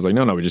ban. It was like,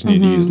 no, we just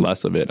need to use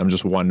less of it. I'm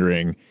just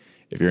wondering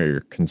if you're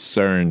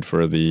concerned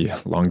for the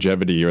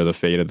longevity or the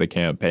fate of the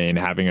campaign,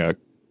 having a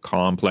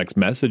complex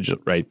message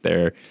right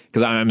there.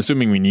 Because I'm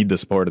assuming we need the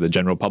support of the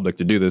general public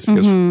to do this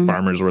because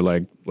farmers were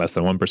like less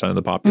than 1% of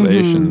the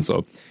population.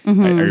 So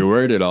are you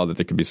worried at all that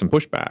there could be some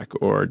pushback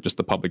or just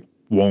the public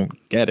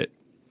won't get it?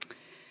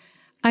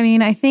 I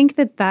mean, I think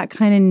that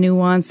kind of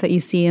nuance that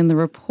you see in the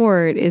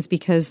report is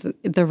because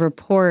the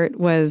report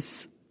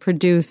was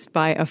produced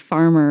by a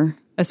farmer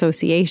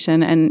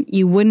association, and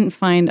you wouldn't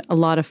find a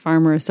lot of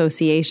farmer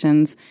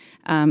associations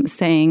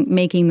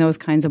making those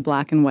kinds of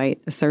black and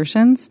white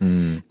assertions.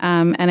 And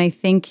I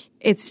think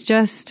it's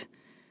just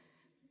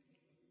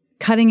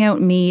cutting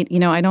out meat.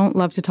 I don't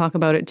love to talk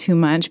about it too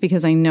much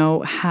because I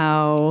know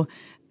how...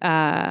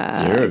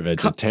 You're a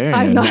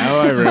vegetarian. Now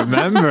I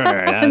remember.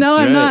 That's no,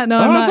 I'm not. No,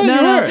 I'm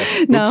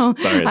not. No.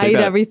 Oops, sorry, I eat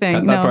everything.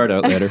 Cut that part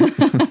out later.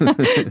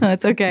 No,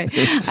 it's okay.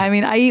 I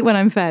mean, I eat when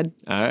I'm fed.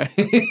 All right.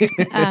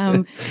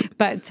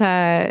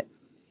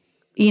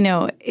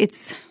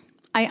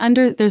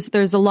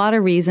 There's a lot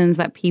of reasons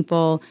that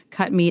people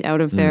cut meat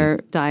out of their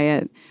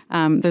diet.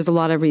 There's a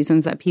lot of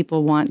reasons that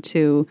people want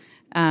to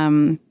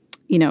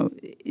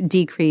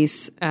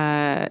decrease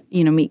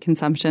meat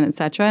consumption, et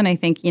cetera. And I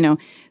think,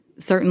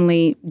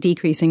 certainly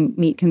decreasing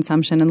meat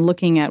consumption and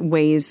looking at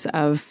ways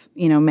of,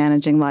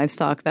 managing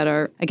livestock that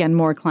are, again,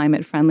 more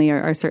climate friendly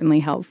are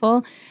certainly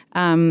helpful.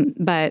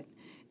 But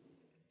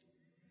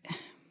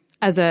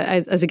as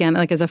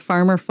a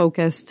farmer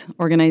focused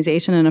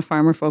organization and a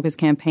farmer focused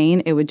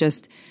campaign, it would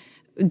just,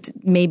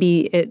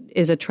 maybe it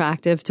is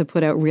attractive to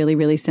put out really,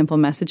 really simple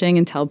messaging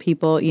and tell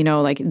people,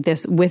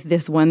 with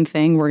this one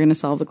thing, we're going to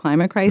solve the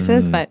climate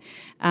crisis. But,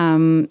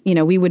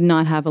 we would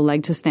not have a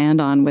leg to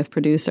stand on with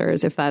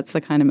producers if that's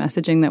the kind of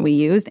messaging that we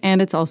used.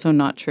 And it's also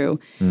not true.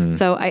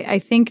 So I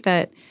think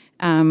that,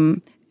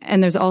 and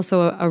there's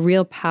also a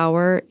real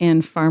power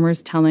in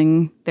farmers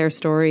telling their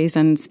stories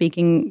and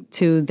speaking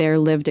to their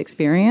lived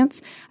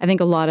experience. I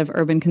think a lot of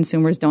urban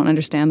consumers don't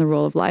understand the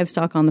role of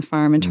livestock on the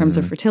farm in terms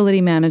of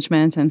fertility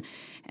management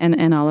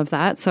and all of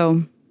that.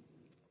 So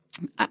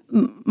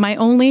my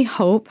only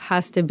hope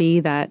has to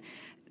be that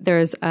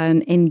there's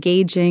an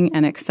engaging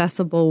and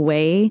accessible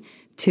way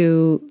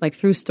to,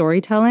 through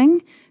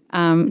storytelling,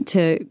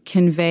 to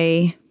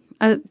convey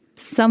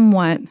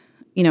somewhat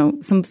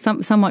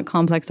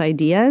complex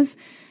ideas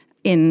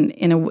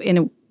in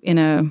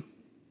a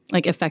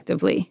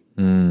effectively.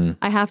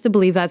 I have to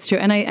believe that's true.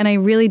 And I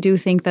really do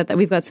think that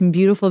we've got some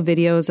beautiful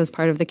videos as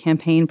part of the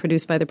campaign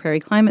produced by the Prairie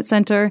Climate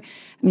Center.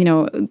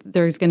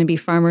 There's going to be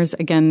farmers,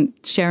 again,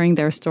 sharing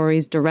their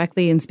stories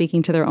directly and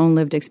speaking to their own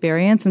lived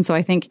experience. And so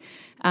I think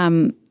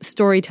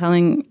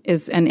storytelling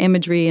and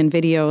imagery and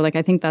video,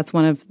 I think that's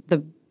one of the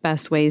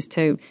best ways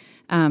to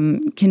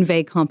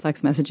convey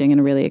complex messaging in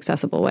a really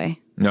accessible way.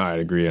 No, I'd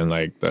agree. And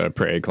the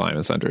Prairie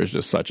Climate Center is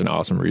just such an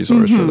awesome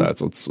resource for that.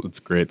 So it's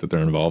great that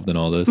they're involved in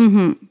all this.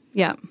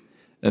 Yeah.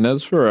 And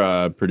as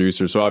for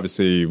producers, so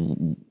obviously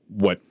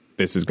what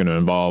this is going to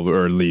involve,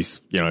 or at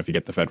least, if you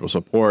get the federal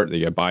support, you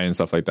get buy-in,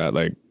 stuff like that,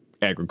 like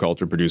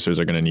agriculture producers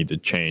are going to need to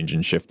change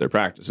and shift their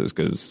practices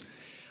because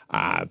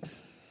I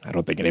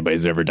don't think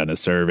anybody's ever done a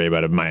survey,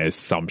 but my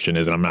assumption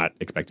is, and I'm not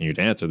expecting you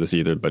to answer this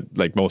either, but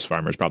like most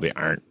farmers probably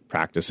aren't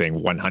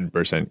practicing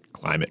 100%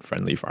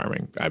 climate-friendly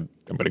farming. I'm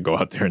going to go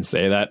out there and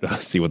say that,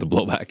 see what the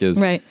blowback is.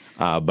 Right.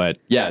 But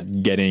yeah,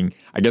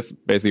 I guess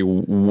basically,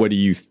 what do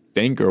you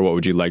think, or what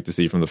would you like to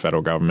see from the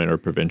federal government or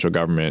provincial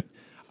government?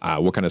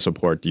 What kind of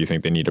support do you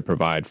think they need to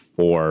provide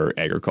for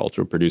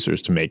agricultural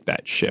producers to make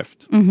that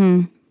shift?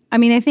 Mm-hmm. I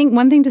mean, I think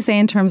one thing to say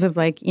in terms of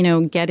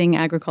getting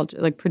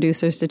agriculture,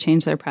 producers to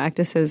change their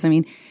practices. I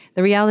mean,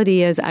 the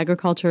reality is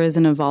agriculture is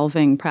an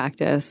evolving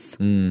practice,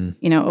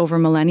 over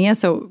millennia.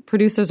 So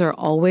producers are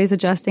always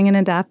adjusting and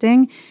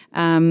adapting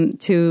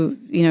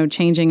to,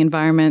 changing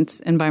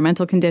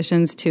environmental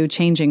conditions, to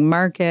changing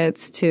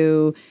markets,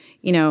 to,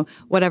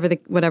 whatever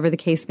the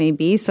case may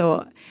be.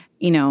 So,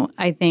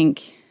 I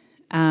think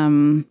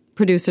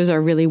producers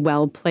are really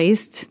well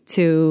placed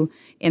to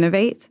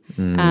innovate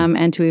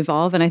and to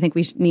evolve. And I think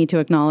we need to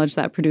acknowledge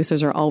that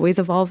producers are always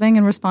evolving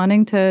and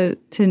responding to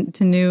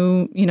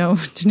new,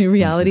 to new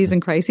realities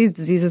and crises,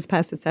 diseases,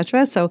 pests,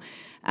 etc. So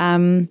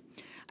I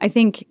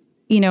think,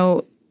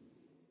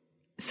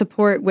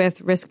 support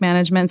with risk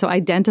management. So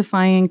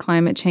identifying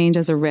climate change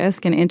as a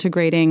risk and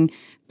integrating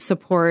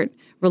support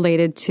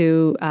related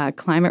to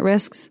climate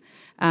risks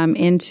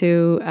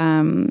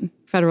into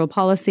federal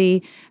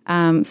policy,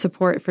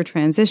 support for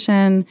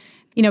transition.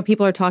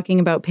 People are talking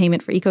about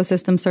payment for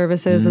ecosystem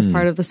services as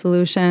part of the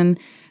solution.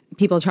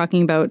 People are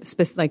talking about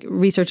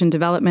research and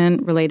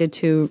development related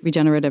to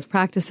regenerative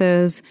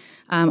practices.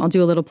 I'll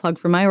do a little plug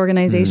for my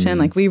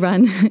organization. We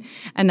run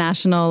a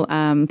national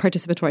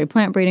participatory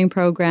plant breeding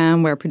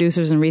program where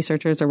producers and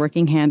researchers are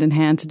working hand in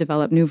hand to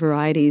develop new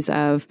varieties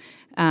of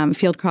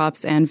field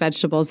crops and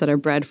vegetables that are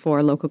bred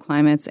for local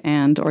climates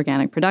and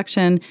organic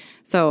production.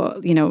 So,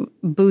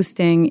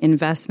 boosting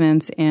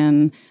investments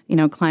in,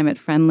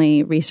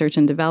 climate-friendly research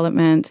and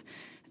development.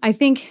 I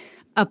think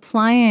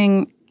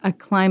applying a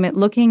climate,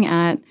 looking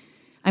at,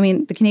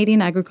 the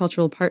Canadian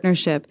Agricultural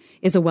Partnership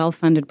is a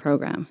well-funded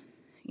program.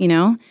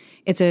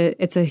 It's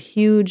a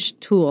huge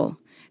tool.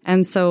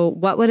 And so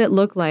what would it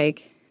look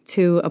like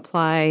to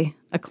apply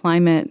a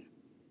climate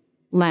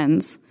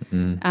lens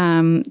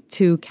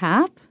to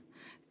CAP?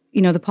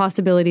 The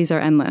possibilities are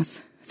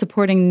endless.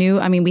 Supporting new,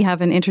 we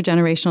have an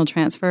intergenerational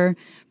transfer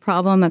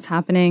problem that's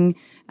happening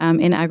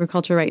in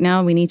agriculture right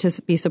now. We need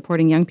to be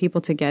supporting young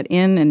people to get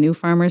in and new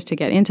farmers to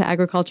get into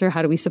agriculture.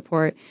 How do we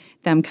support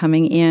them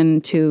coming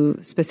in to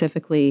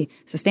specifically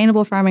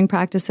sustainable farming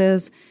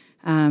practices,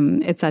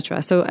 et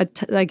cetera? So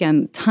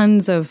again,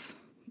 tons of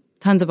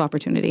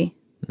opportunity.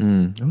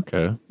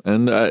 Okay.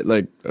 And I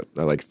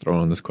like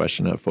throwing this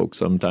question at folks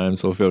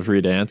sometimes, so feel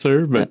free to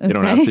answer, but you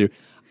don't have to.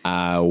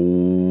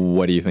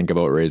 What do you think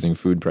about raising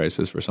food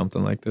prices for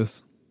something like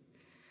this?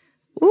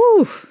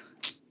 Ooh.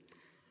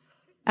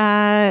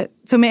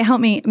 So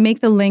help me make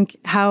the link.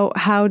 How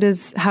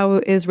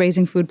is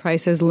raising food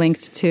prices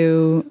linked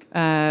to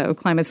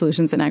climate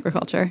solutions in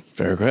agriculture?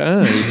 Fair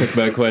question. You took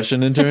my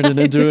question and turned it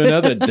into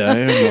another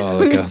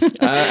diabolical.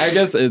 I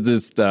guess it's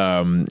just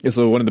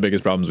so one of the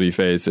biggest problems we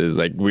face is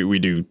we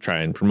do try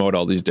and promote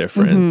all these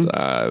different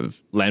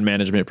land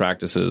management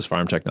practices,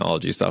 farm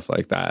technology, stuff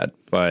like that.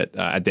 But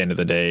at the end of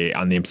the day,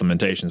 on the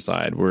implementation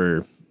side,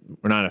 we're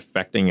not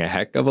affecting a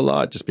heck of a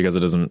lot just because it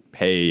doesn't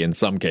pay in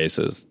some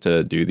cases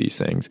to do these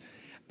things.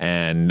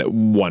 And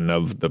one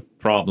of the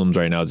problems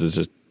right now is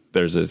just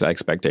there's this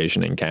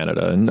expectation in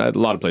Canada and a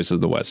lot of places in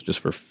the West just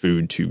for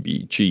food to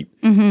be cheap.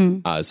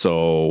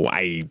 So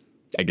I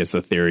guess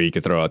the theory you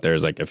could throw out there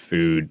is if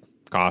food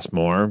costs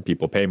more,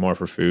 people pay more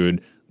for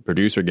food, the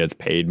producer gets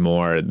paid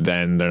more,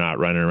 then they're not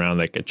running around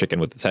like a chicken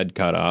with its head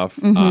cut off,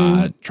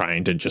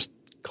 trying to just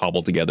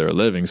cobble together a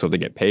living. So if they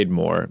get paid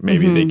more,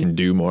 maybe they can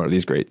do more of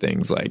these great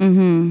things like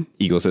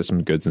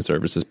ecosystem goods and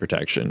services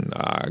protection,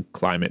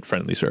 climate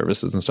friendly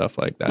services and stuff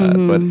like that.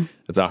 But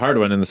it's a hard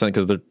one in the sense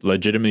because there are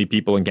legitimately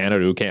people in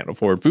Canada who can't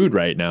afford food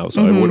right now.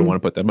 So I wouldn't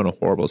want to put them in a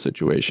horrible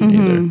situation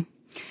either.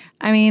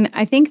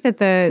 I think that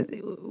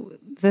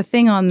the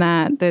thing on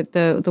that,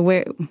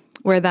 the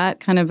where that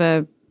kind of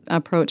a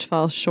approach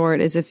falls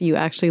short is if you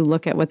actually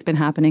look at what's been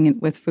happening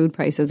with food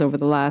prices over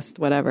the last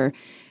 50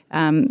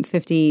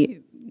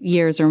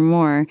 years or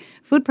more.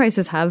 Food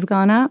prices have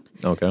gone up.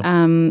 Okay.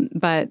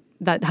 But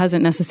that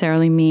doesn't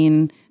necessarily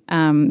mean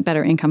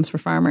better incomes for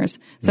farmers.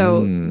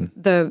 So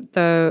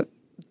the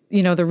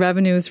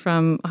revenues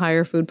from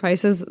higher food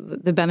prices,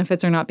 the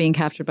benefits are not being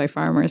captured by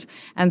farmers.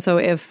 And so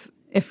if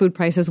food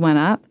prices went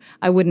up,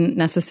 I wouldn't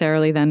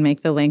necessarily then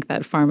make the link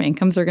that farm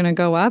incomes are going to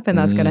go up and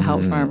that's going to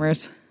help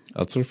farmers.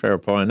 That's a fair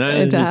point.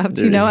 Adapt.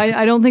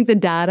 I don't think the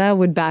data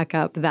would back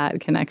up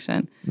that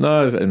connection.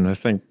 No, and I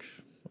think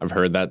I've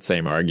heard that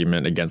same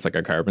argument against like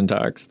a carbon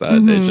tax,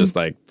 that it's just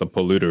like the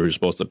polluter who's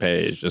supposed to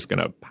pay is just going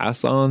to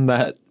pass on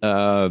that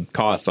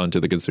cost onto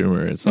the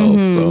consumer itself.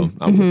 So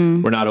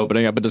we're not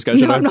opening up a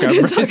discussion about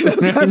carbon pricing.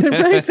 Carbon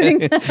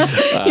pricing.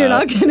 You're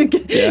not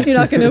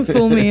going to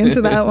fool me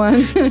into that one.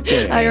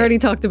 I already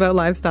talked about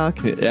livestock.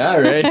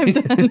 Yeah, right.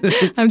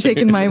 I've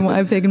taken my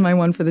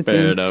one for the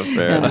team.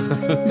 Fair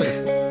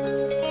enough.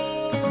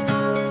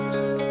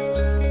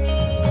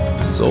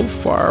 So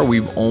far,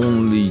 we've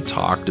only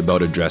talked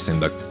about addressing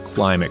the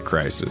climate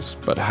crisis,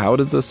 but how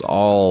does this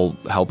all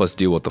help us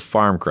deal with the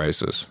farm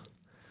crisis?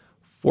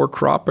 For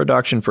crop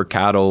production for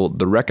cattle,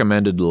 the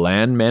recommended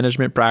land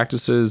management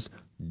practices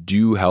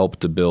do help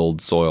to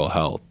build soil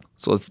health,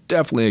 so it's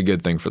definitely a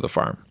good thing for the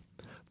farm.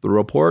 The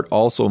report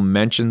also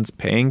mentions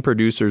paying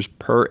producers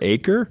per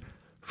acre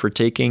for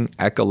taking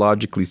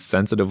ecologically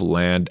sensitive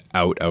land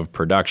out of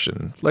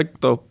production,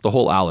 like the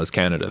whole Alice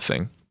Canada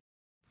thing.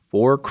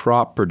 For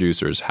crop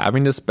producers,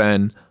 having to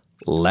spend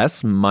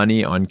less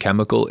money on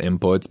chemical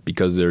inputs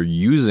because they're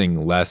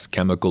using less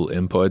chemical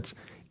inputs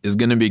is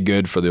going to be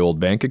good for the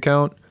old bank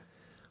account.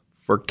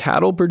 For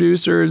cattle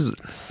producers,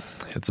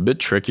 it's a bit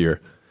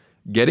trickier.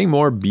 Getting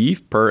more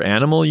beef per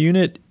animal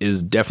unit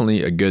is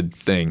definitely a good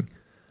thing.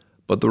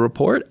 But the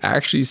report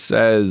actually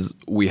says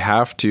we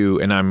have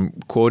to, and I'm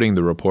quoting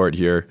the report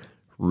here,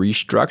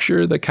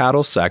 restructure the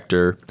cattle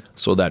sector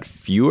so that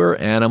fewer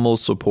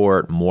animals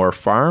support more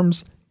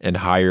farms and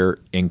higher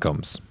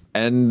incomes.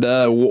 And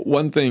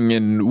one thing,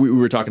 and we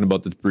were talking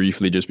about this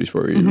briefly just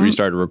before we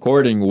started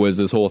recording, was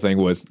this whole thing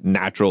with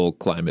natural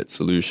climate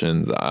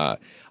solutions.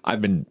 I've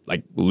been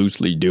like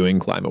loosely doing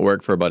climate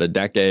work for about a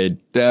decade.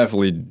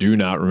 Definitely do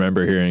not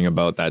remember hearing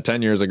about that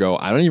 10 years ago.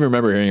 I don't even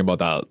remember hearing about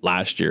that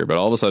last year, but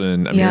all of a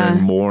sudden I'm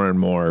hearing more and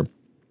more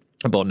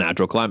about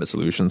natural climate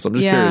solutions. So I'm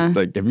just curious,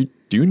 like,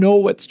 do you know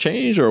what's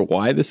changed or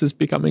why this is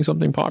becoming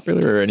something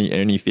popular, or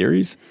any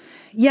theories?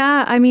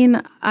 Yeah, I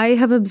mean, I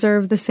have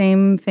observed the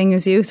same thing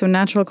as you. So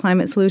natural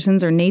climate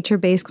solutions or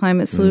nature-based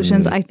climate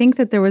solutions. I think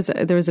that there was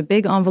a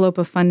big envelope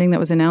of funding that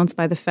was announced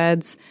by the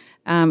feds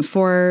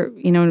for,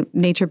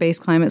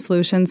 nature-based climate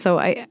solutions. So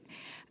I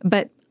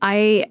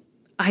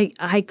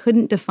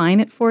couldn't define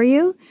it for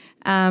you.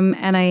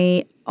 And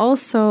I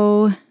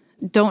also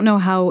don't know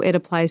how it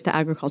applies to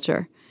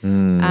agriculture.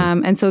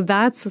 And so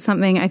that's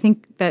something I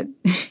think that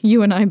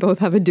you and I both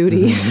have a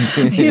duty.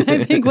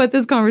 I think what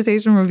this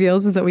conversation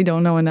reveals is that we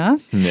don't know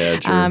enough. Yeah,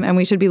 true. And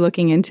we should be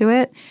looking into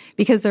it,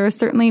 because there are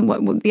certainly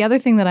the other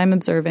thing that I'm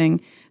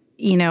observing,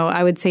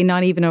 I would say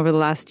not even over the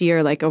last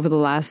year, like over the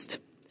last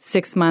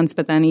 6 months,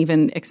 but then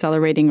even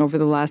accelerating over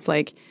the last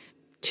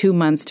 2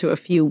 months to a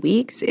few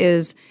weeks,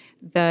 is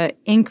the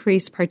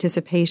increased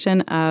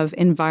participation of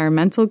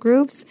environmental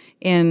groups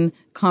in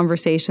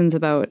conversations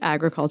about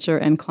agriculture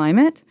and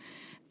climate.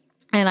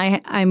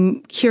 And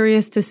I'm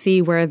curious to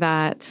see where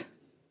that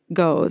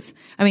goes.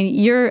 I mean,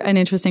 you're an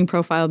interesting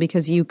profile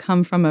because you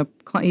come from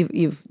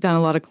you've done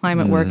a lot of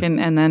climate work, and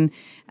then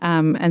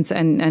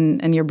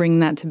and you're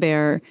bringing that to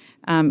bear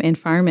in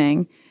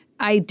farming.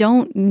 I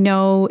don't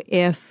know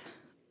if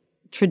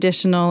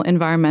traditional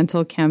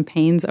environmental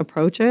campaigns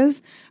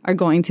approaches are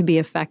going to be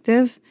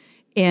effective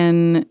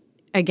in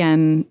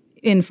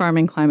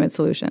farming climate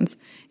solutions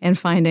and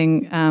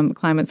finding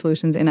climate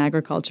solutions in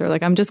agriculture.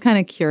 Like, I'm just kind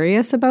of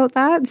curious about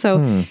that. So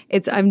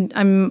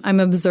I'm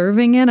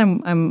observing it.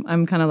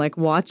 I'm kind of like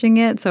watching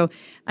it. So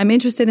I'm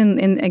interested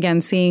in again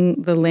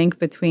seeing the link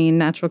between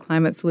natural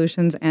climate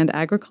solutions and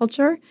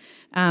agriculture.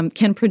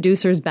 Can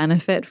producers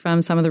benefit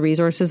from some of the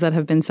resources that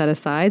have been set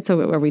aside? So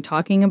are we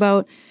talking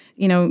about,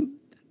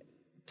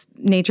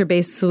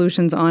 nature-based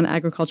solutions on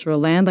agricultural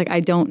land? Like,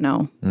 I don't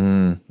know.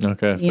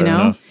 Okay, fair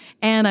enough.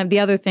 And the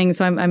other thing,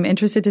 so I'm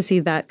interested to see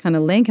that kind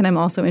of link, and I'm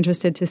also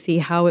interested to see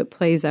how it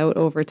plays out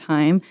over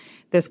time,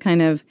 this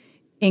kind of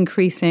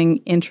increasing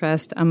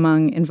interest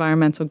among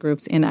environmental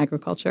groups in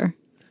agriculture.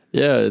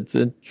 Yeah, it's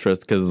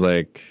interesting because,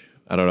 I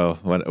don't know,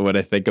 when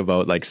I think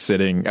about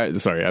sitting,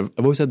 I've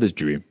always had this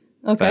dream.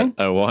 Okay.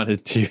 That I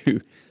wanted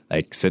to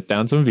sit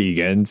down some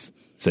vegans,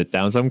 sit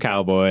down some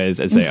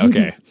cowboys, and say,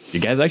 okay, you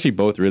guys actually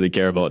both really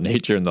care about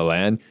nature and the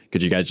land.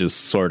 Could you guys just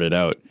sort it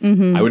out?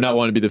 I would not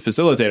want to be the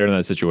facilitator in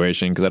that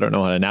situation because I don't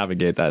know how to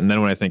navigate that. And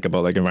then when I think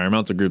about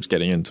environmental groups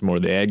getting into more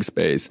the ag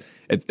space,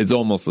 it's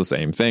almost the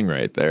same thing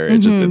right there.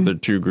 It's just that they're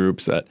two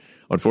groups that,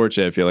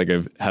 unfortunately, I feel like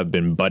have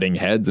been butting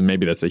heads, and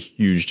maybe that's a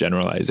huge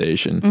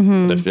generalization.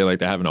 But I feel like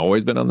they haven't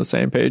always been on the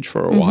same page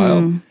for a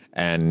while,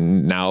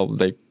 and now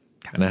they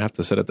kind of have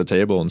to sit at the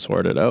table and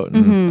sort it out.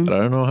 And I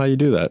don't know how you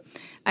do that.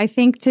 I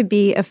think to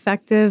be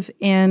effective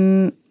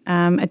in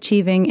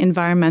achieving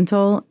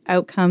environmental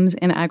outcomes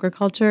in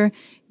agriculture,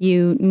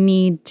 you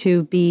need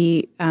to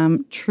be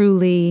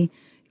truly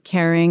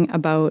caring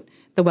about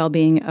the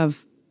well-being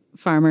of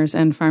farmers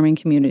and farming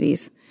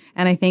communities.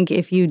 And I think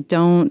if you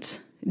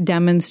don't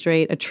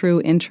demonstrate a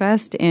true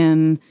interest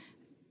in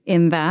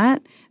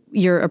that,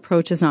 your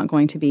approach is not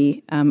going to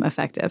be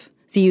effective.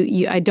 So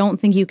I don't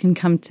think you can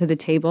come to the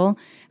table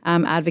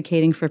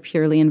advocating for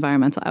purely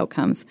environmental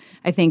outcomes.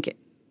 I think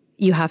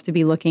you have to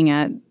be looking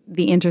at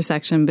the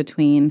intersection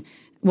between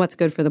what's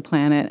good for the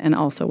planet and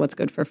also what's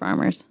good for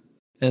farmers.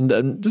 And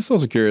I'm just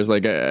also curious,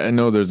 like I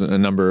know there's a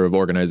number of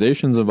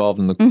organizations involved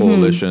in the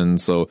coalition,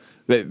 so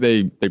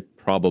they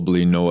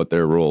probably know what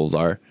their roles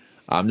are.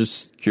 I'm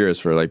just curious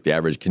for like the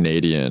average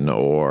Canadian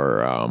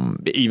or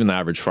even the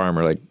average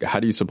farmer, like how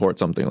do you support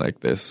something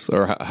like this?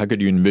 Or how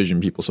could you envision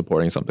people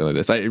supporting something like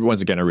this?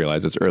 Once again, I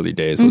realize it's early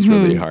days, so it's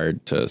really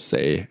hard to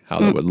say how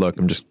that would look.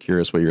 I'm just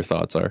curious what your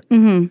thoughts are.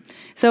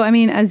 So, I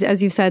mean,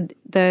 as you've said,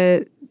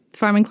 the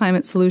Farming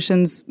Climate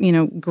Solutions,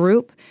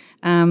 group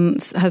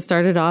has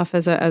started off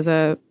as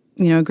a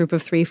group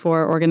of 3-4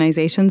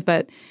 organizations,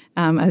 but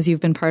as you've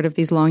been part of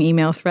these long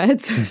email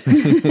threads,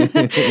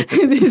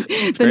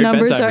 the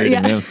numbers are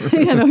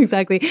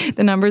exactly.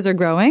 The numbers are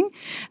growing,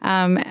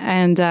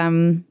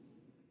 and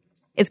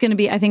it's going to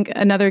be, I think,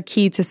 another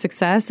key to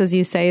success, as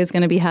you say, is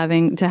going to be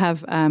having to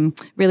have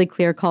really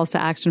clear calls to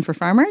action for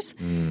farmers.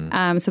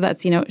 So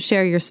that's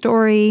share your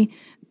story.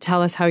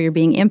 Tell us how you're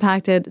being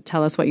impacted.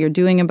 Tell us what you're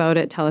doing about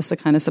it. Tell us the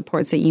kind of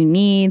supports that you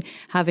need.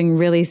 Having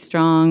really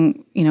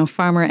strong,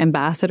 farmer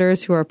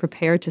ambassadors who are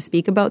prepared to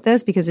speak about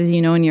this, because as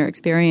you know in your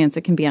experience,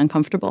 it can be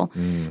uncomfortable.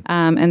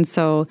 And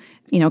so,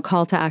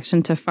 call to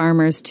action to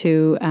farmers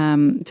to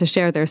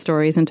share their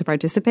stories and to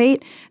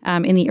participate.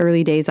 In the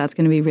early days, that's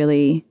going to be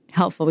really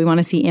helpful. We want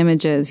to see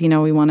images. We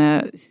want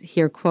to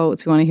hear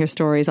quotes. We want to hear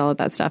stories. All of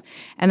that stuff.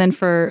 And then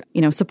for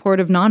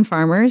supportive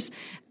non-farmers,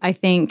 I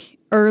think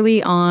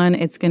early on,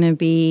 it's going to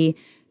be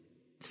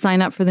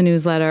sign up for the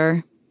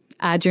newsletter,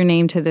 add your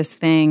name to this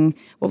thing.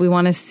 What we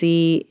want to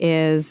see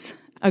is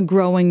a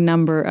growing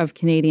number of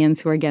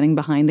Canadians who are getting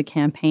behind the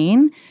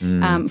campaign,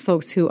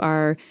 folks who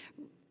are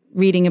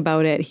reading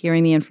about it,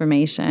 hearing the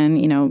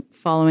information,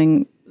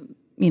 following,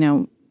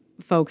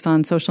 folks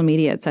on social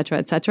media, et cetera,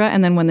 et cetera.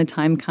 And then when the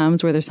time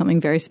comes where there's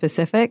something very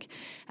specific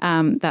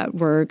that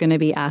we're going to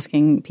be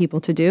asking people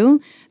to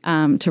do,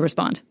 to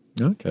respond.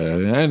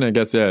 Okay. And I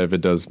guess, if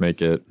it does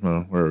make it,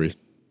 well, where are we?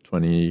 We're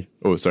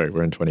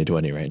in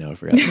 2020 right now. I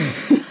forgot.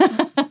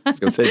 I was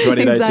going to say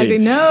 2019. Exactly.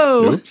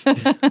 No. Oops.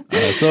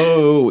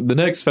 So the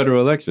next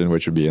federal election,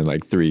 which would be in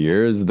like 3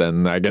 years,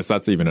 then I guess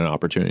that's even an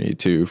opportunity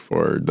too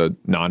for the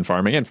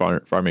non-farming and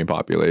farming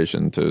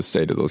population to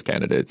say to those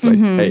candidates, like,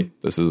 hey,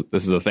 this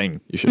is a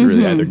thing. You should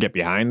really either get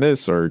behind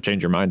this or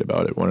change your mind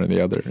about it, one or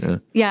the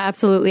other. Yeah,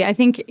 absolutely. I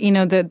think,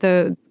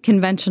 the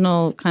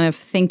conventional kind of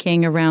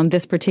thinking around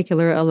this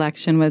particular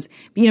election was,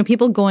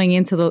 people going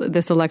into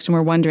this election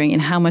were wondering,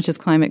 how much is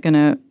climate going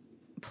to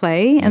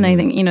play? And I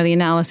think, the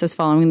analysis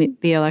following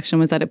the election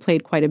was that it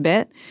played quite a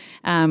bit.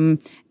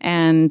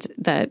 And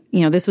that,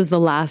 this was the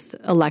last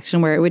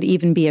election where it would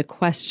even be a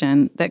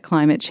question that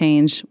climate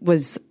change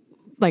was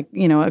like,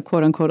 a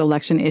quote unquote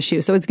election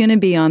issue. So it's going to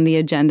be on the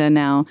agenda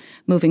now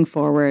moving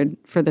forward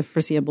for the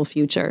foreseeable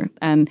future.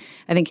 And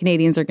I think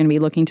Canadians are going to be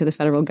looking to the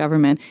federal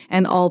government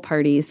and all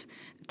parties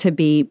to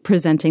be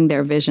presenting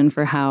their vision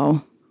for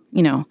how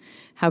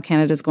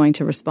Canada's going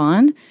to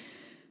respond.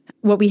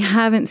 What we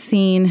haven't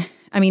seen,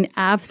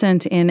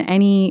 absent in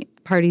any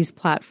party's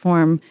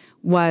platform,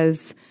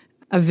 was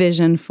a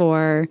vision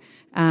for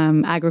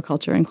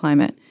agriculture and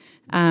climate.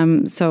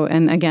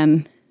 And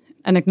again,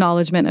 an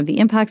acknowledgement of the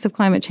impacts of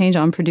climate change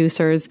on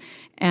producers,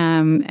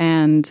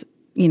 and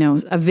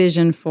a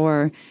vision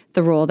for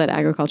the role that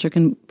agriculture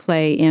can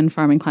play in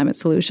farming climate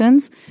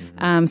solutions.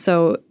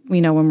 So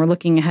when we're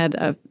looking ahead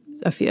of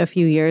a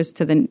few years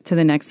to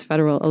the next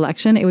federal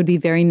election, it would be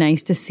very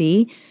nice to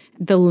see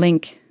the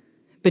link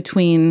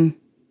between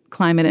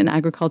climate and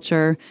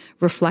agriculture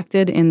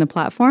reflected in the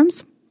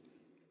platforms,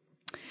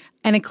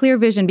 and a clear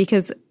vision,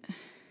 because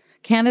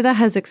Canada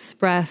has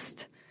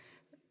expressed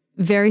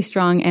very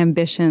strong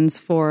ambitions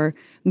for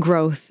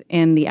growth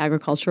in the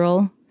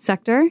agricultural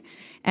sector,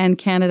 and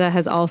Canada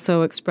has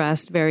also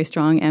expressed very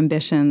strong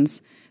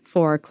ambitions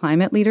for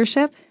climate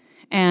leadership,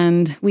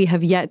 and we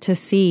have yet to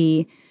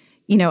see,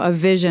 a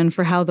vision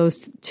for how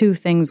those two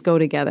things go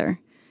together.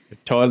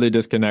 Totally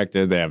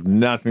disconnected. They have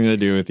nothing to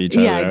do with each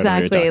other. Yeah,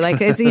 exactly. Like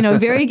it's,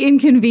 very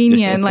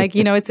inconvenient. Like,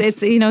 so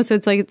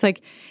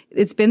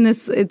it's been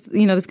this,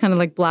 this kind of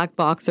like black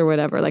box or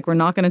whatever. Like, we're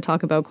not going to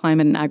talk about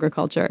climate and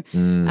agriculture.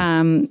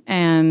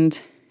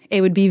 And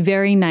it would be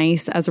very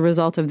nice as a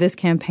result of this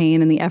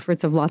campaign and the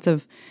efforts of lots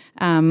of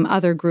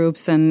other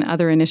groups and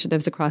other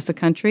initiatives across the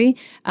country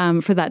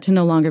for that to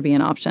no longer be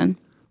an option.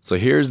 So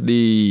here's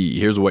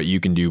what you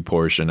can do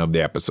portion of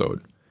the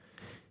episode.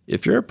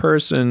 If you're a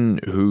person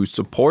who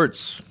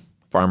supports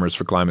Farmers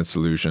for Climate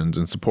Solutions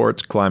and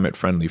supports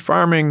climate-friendly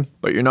farming,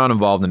 but you're not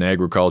involved in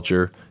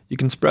agriculture, you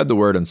can spread the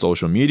word on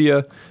social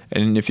media,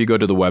 and if you go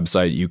to the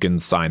website, you can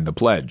sign the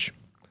pledge.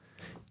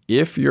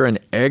 If you're an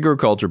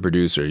agriculture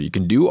producer, you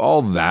can do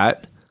all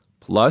that,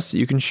 plus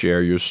you can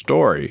share your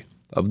story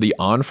of the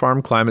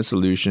on-farm climate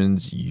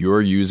solutions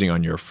you're using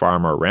on your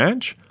farm or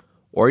ranch,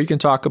 or you can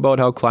talk about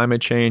how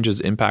climate change has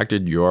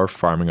impacted your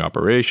farming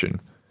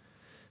operation.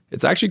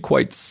 It's actually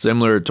quite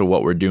similar to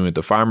what we're doing with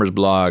the Farmers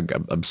Blog.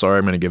 I'm sorry,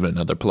 I'm going to give it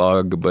another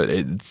plug, but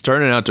it's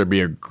turning out to be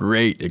a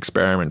great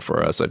experiment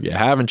for us. If you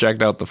haven't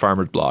checked out the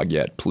Farmers Blog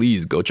yet,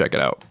 please go check it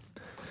out.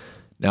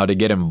 Now, to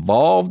get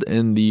involved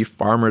in the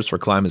Farmers for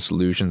Climate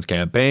Solutions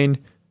campaign,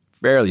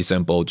 fairly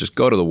simple. Just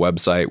go to the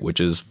website, which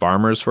is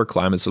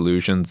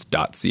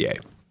farmersforclimatesolutions.ca.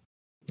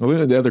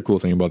 Well, the other cool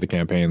thing about the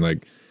campaign,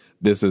 like,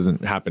 this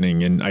isn't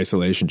happening in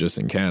isolation just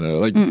in Canada.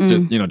 Like,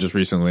 just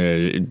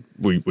recently,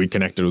 we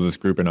connected with this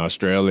group in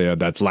Australia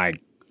that's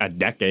like a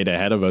decade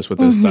ahead of us with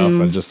this stuff.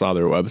 I just saw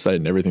their website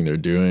and everything they're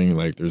doing.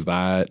 Like, there's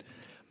that.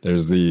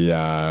 There's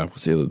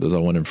there's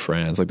one in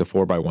France, like the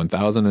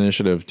 4x1000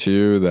 initiative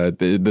too.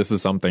 This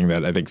is something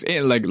that I think,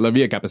 like, La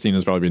Via Campesina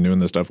has probably been doing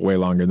this stuff way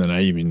longer than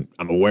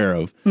I'm aware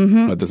of.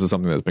 But this is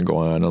something that's been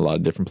going on in a lot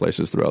of different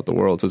places throughout the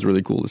world. So it's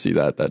really cool to see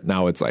that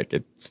now it's like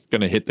it's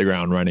going to hit the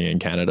ground running in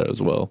Canada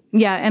as well.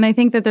 Yeah, and I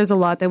think that there's a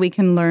lot that we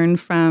can learn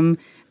from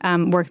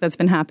work that's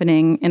been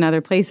happening in other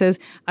places.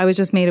 I was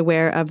just made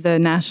aware of the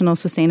National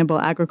Sustainable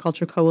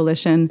Agriculture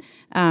Coalition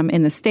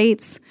in the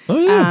States. Oh,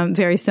 yeah.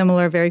 Very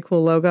similar, very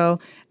cool logo.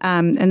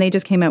 And they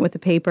just came out with a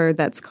paper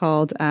that's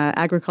called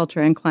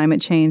Agriculture and Climate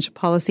Change,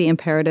 Policy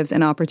Imperatives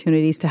and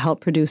Opportunities to Help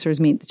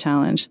Producers Meet the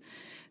Challenge.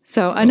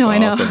 So I know.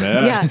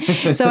 Yeah.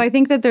 So I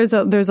think that there's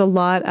a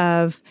lot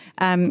of,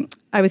 I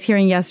was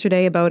hearing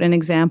yesterday about an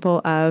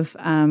example of,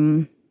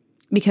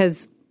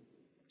 because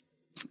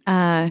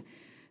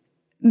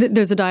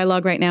there's a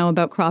dialogue right now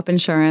about crop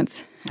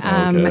insurance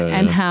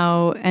and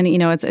how, and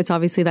it's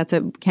obviously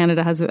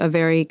Canada has a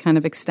very kind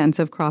of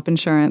extensive crop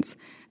insurance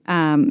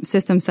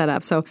system set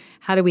up. So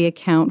how do we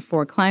account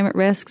for climate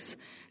risks?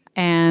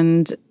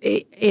 And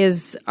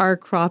is our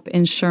crop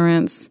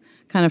insurance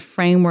kind of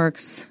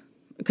frameworks,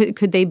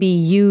 could they be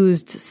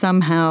used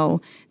somehow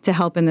to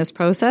help in this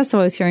process? So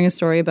I was hearing a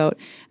story about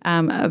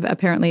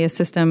apparently a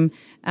system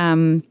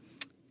in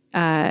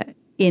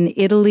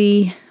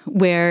Italy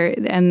where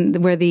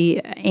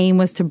the aim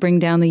was to bring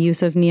down the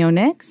use of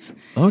neonics.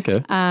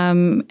 Okay.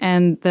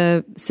 And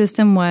the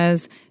system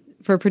was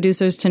for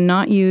producers to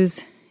not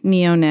use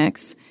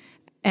neonics,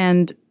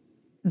 and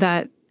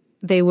that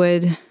they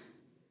would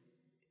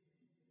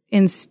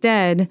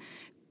instead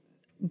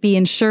be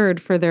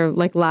insured for their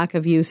lack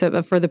of use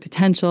for the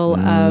potential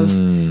of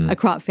a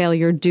crop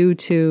failure due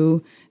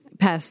to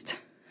pest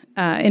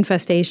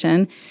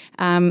infestation.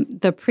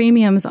 The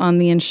premiums on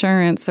the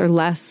insurance are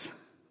less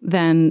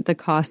than the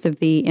cost of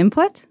the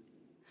input.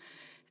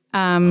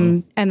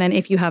 And then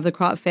if you have the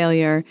crop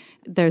failure,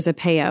 there's a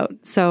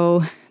payout.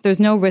 So there's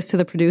no risk to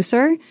the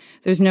producer.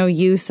 There's no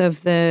use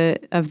of the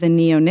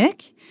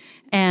neonic.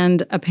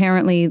 And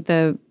apparently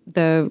there's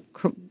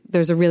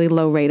a really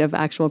low rate of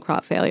actual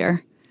crop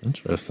failure.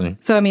 Interesting.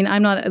 So, I mean,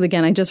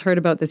 I just heard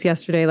about this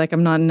yesterday. Like,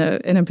 I'm not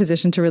in a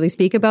position to really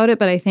speak about it,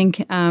 but I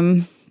think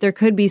there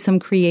could be some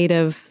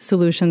creative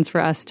solutions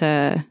for us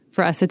to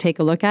take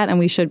a look at, and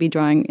we should be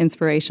drawing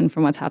inspiration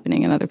from what's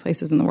happening in other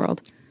places in the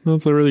world.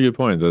 That's a really good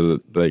point.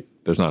 Like,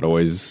 there's not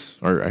always,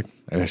 or I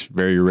guess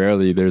very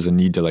rarely, there's a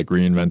need to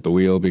reinvent the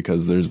wheel,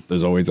 because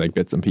there's always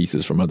bits and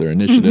pieces from other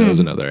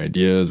initiatives and other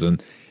ideas.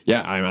 And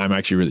yeah, I'm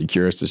actually really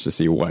curious just to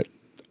see what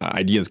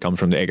ideas come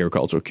from the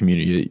agricultural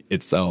community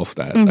itself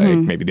that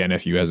maybe the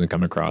NFU hasn't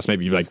come across,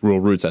 maybe Rural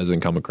Roots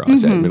hasn't come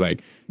across yet, and be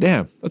like,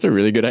 damn, that's a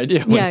really good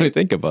idea when we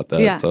think about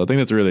that. Yeah. So I think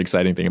that's a really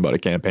exciting thing about a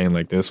campaign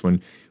like this,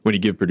 when you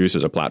give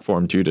producers a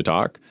platform to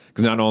talk,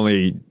 because not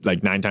only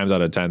 9 times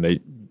out of 10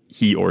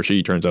 he or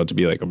she turns out to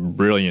be a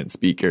brilliant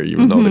speaker,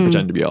 even though they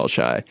pretend to be all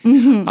shy.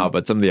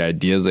 But some of the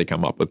ideas they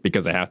come up with,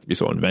 because they have to be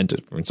so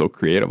inventive and so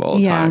creative all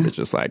the time, it's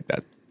just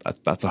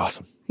that's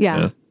awesome.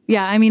 Yeah.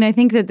 Yeah, I mean, I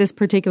think that this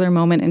particular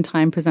moment in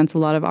time presents a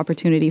lot of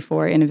opportunity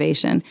for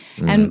innovation.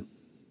 And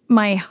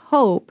my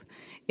hope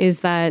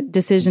is that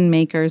decision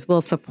makers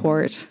will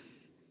support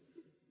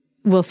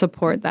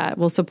that,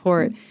 will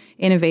support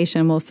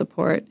innovation, will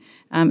support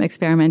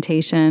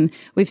experimentation.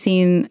 We've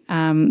seen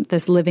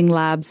this Living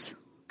Labs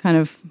kind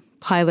of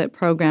pilot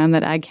program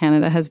that Ag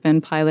Canada has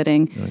been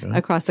piloting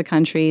across the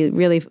country,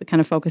 really kind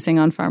of focusing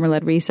on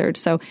farmer-led research.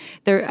 So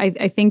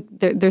I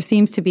think there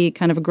seems to be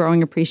kind of a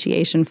growing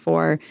appreciation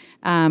for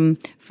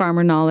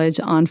farmer knowledge,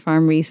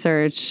 on-farm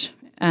research,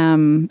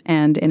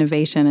 and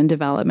innovation and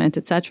development,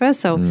 et cetera.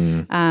 So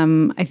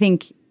I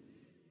think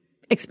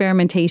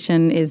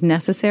experimentation is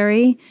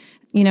necessary,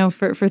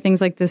 for things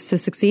like this to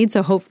succeed.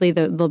 So hopefully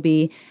there'll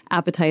be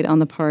appetite on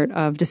the part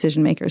of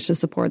decision makers to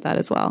support that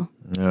as well.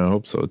 Yeah, I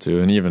hope so too.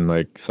 And even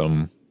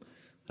some,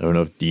 I don't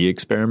know if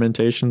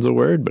de-experimentation's a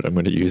word, but I'm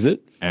going to use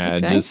it.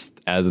 And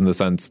just as in the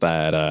sense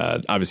that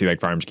obviously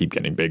farms keep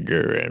getting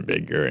bigger and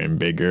bigger and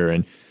bigger.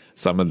 And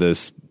some of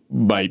this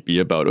might be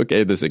about,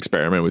 okay, this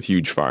experiment with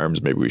huge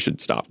farms, maybe we should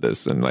stop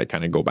this and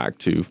kind of go back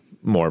to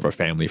more of a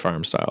family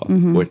farm style,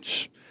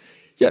 which...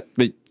 Yeah,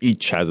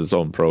 each has its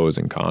own pros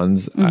and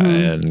cons.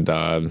 And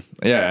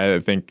I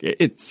think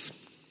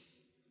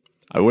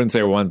I wouldn't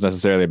say one's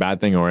necessarily a bad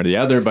thing or the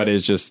other, but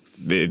it's just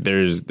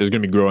there's going to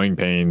be growing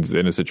pains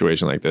in a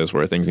situation like this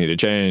where things need to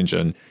change.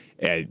 And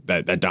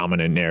that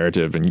dominant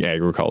narrative in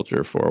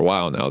agriculture for a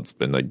while now, it's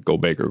been go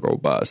big or go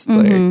bust.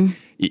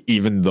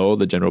 Even though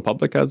the general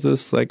public has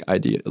this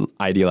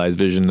idealized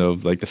vision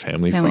of the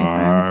family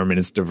farm and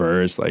it's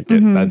diverse,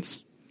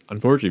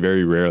 unfortunately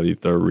very rarely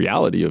the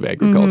reality of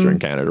agriculture in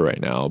Canada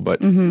right now.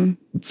 But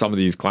some of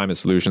these climate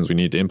solutions we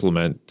need to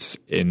implement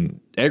in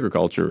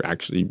agriculture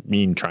actually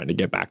mean trying to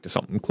get back to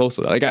something close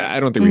to that. Like, I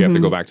don't think we have to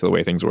go back to the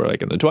way things were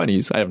like in the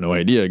 20s. I have no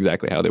idea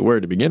exactly how they were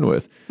to begin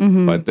with.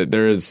 But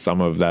there is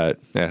some of that,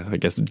 I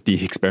guess,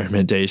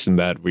 de-experimentation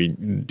that we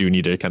do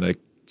need to kind of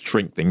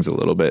shrink things a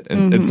little bit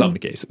in some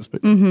cases.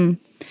 But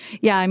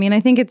yeah, I mean, I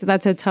think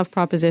that's a tough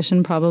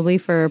proposition probably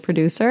for a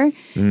producer.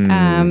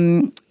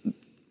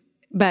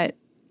 But,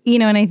 you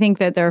know, and I think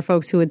that there are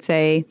folks who would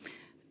say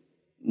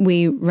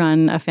we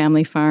run a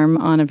family farm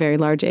on a very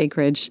large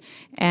acreage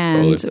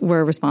and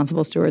we're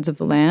responsible stewards of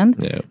the land.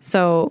 Yeah.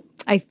 So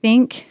I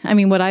think, I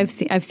mean, what I've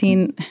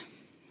seen,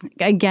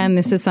 again,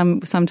 this is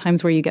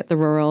sometimes where you get the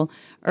rural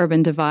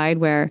urban divide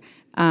where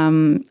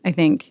I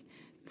think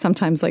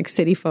sometimes like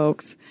city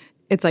folks,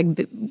 it's like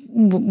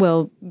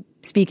will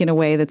speak in a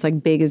way that's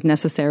like big is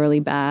necessarily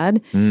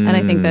bad. And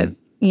I think that,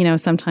 you know,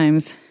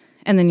 sometimes,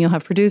 and then you'll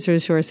have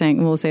producers who are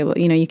saying, well,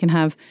 you know, you can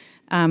have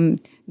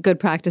good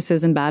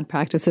practices and bad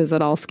practices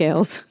at all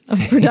scales of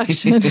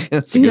production.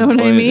 You know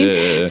what I mean?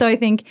 Yeah. So I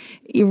think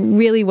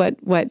really what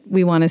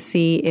we want to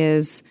see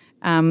is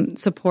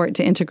support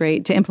to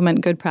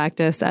implement good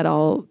practice at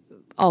all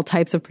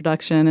types of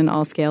production and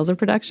all scales of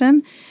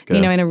production. Okay.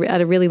 You know,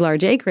 at a really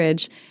large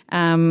acreage, you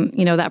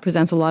know, that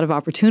presents a lot of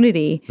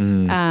opportunity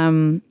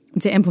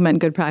to implement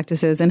good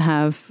practices and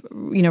have,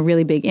 you know,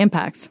 really big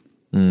impacts.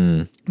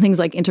 Things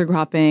like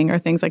intercropping or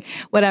things like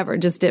whatever,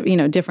 just, you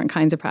know, different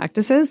kinds of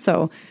practices.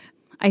 So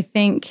I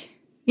think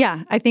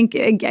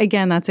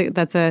again, that's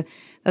a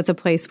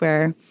place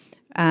where,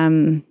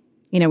 you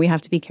know, we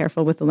have to be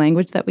careful with the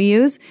language that we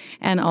use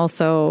and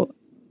also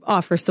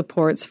offer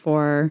supports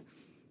for,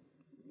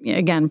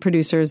 again,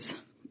 producers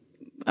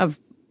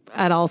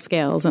at all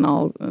scales and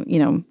all, you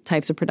know,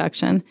 types of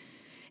production.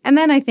 And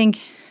then I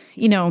think,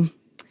 you know,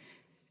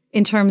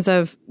 in terms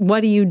of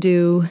what do you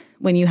do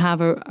when you have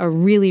a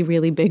really,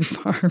 really big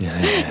farm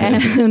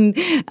and,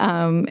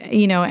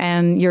 you know,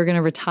 and you're going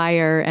to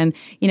retire and,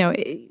 you know,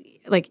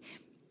 like,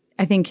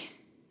 I think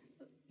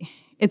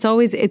it's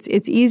always,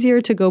 it's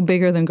easier to go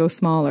bigger than go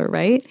smaller,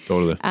 right?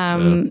 Totally.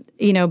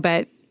 You know,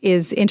 but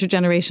is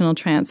intergenerational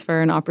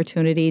transfer an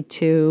opportunity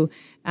to,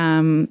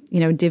 you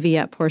know, divvy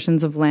up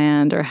portions of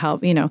land or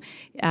help, you know,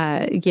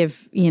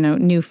 give, you know,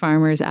 new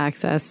farmers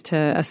access to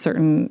a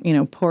certain, you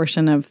know,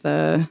 portion of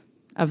the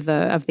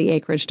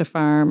acreage to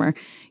farm or,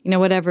 you know,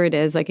 whatever it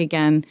is, like,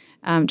 again,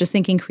 just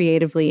thinking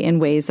creatively in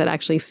ways that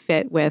actually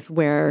fit with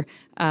where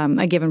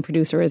a given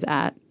producer is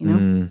at, you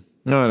know?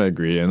 No, I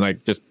agree. And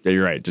like, just,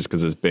 you're right. Just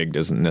because it's big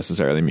doesn't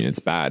necessarily mean it's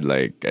bad.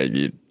 Like,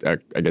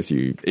 I guess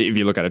if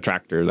you look at a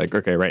tractor, like,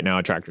 okay, right now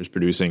a tractor is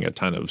producing a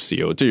ton of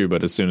CO2,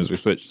 but as soon as we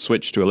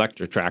switch to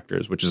electric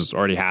tractors, which is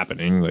already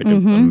happening, like I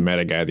met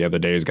a guy the other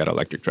day who's got an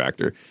electric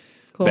tractor,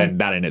 then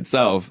that in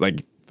itself,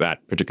 like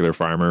that particular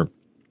farmer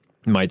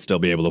might still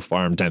be able to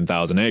farm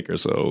 10,000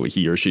 acres. So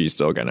he or she's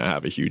still going to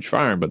have a huge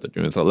farm, but they're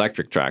doing it with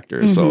electric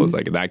tractors. So it's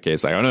like in that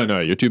case, like, oh,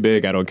 no, you're too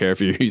big. I don't care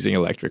if you're using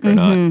electric or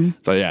not.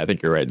 So yeah, I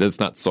think you're right. It's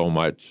not so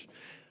much,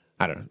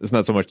 I don't know, it's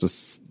not so much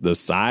the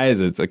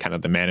size, it's kind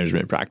of the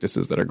management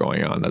practices that are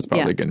going on. That's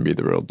probably going to be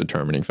the real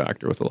determining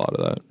factor with a lot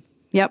of that.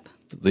 Yep.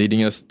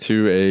 Leading us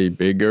to a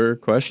bigger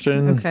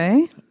question.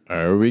 Okay.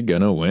 Are we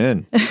going to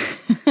win?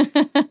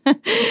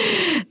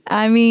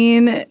 I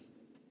mean...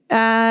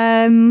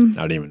 I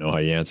don't even know how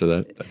you answer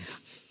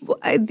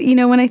that. You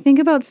know, when I think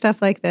about stuff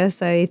like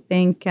this, I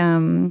think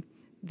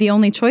the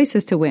only choice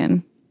is to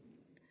win.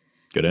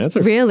 Good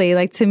answer. Really,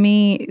 like to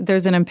me,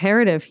 there's an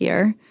imperative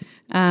here.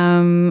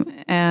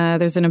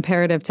 There's an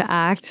imperative to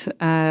act,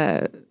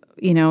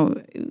 you know,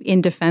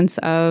 in defense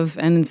of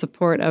and in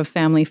support of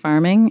family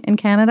farming in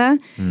Canada,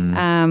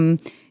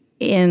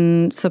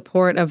 in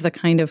support of the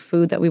kind of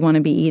food that we want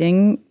to be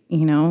eating,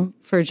 you know,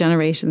 for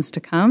generations to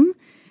come.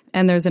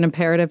 And there's an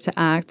imperative to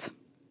act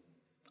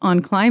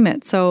on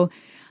climate. So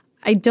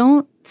I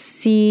don't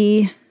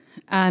see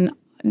a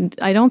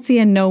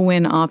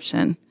no-win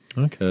option.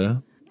 Okay.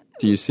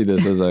 Do you see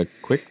this as a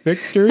quick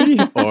victory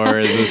or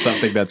is this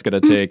something that's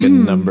going to take a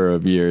number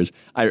of years?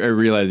 I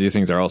realize these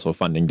things are also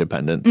funding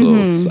dependent.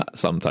 So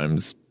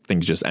sometimes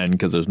things just end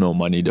because there's no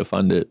money to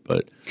fund it.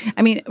 But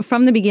I mean,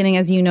 from the beginning,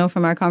 as you know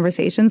from our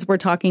conversations, we're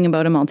talking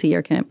about a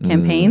multi-year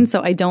campaign.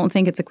 So I don't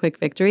think it's a quick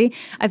victory.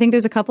 I think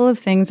there's a couple of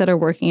things that are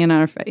working in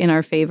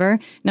our favor.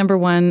 Number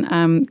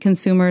one,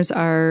 consumers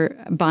are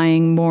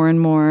buying more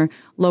and more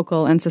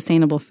local and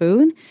sustainable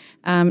food.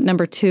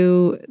 Number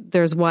two,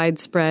 there's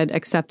widespread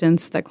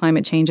acceptance that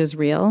climate change is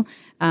real.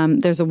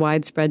 There's a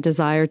widespread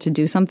desire to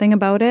do something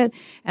about it.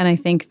 And I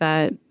think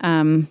that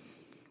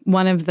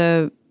one of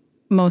the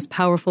most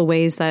powerful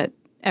ways that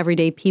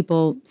everyday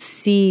people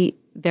see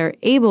they're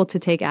able to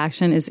take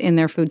action is in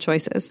their food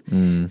choices.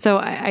 So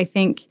I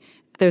think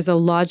there's a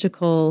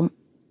logical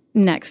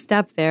next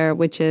step there,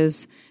 which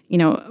is, you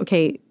know,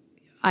 okay,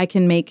 I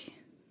can make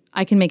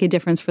a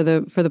difference for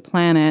the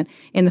planet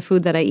in the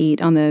food that I eat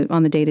on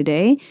the day to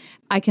day.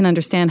 I can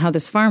understand how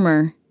this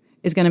farmer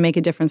is going to make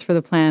a difference for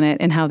the planet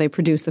and how they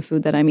produce the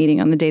food that I'm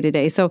eating on the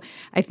day-to-day. So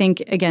I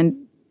think,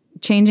 again,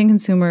 changing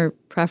consumer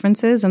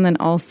preferences and then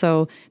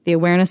also the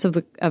awareness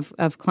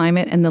of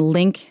climate and the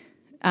link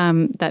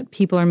that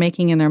people are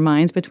making in their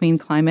minds between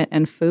climate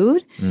and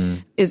food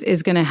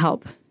is going to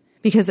help.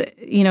 Because,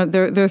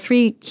 there are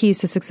three keys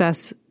to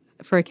success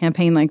for a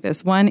campaign like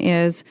this. One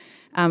is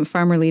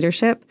farmer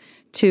leadership.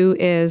 2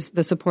 is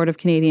the support of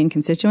Canadian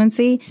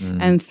constituency.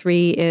 And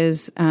 3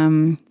 is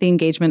the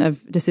engagement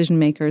of decision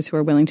makers who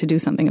are willing to do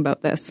something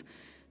about this.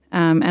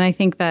 And I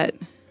think that,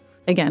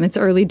 again, it's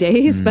early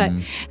days, but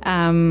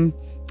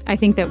I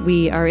think that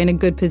we are in a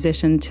good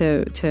position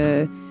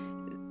to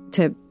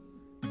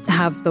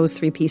have those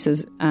 3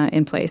 pieces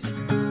in place.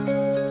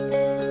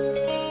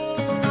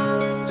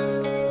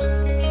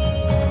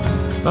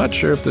 Not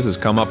sure if this has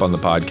come up on the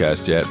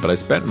podcast yet, but I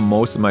spent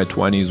most of my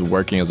 20s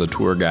working as a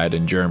tour guide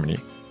in Germany.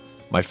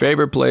 My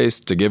favorite place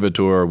to give a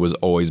tour was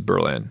always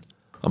Berlin.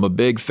 I'm a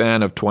big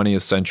fan of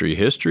 20th century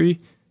history,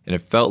 and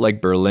it felt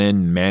like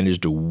Berlin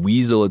managed to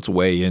weasel its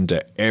way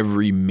into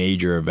every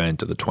major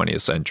event of the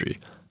 20th century.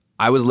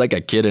 I was like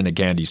a kid in a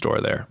candy store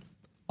there.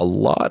 A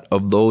lot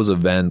of those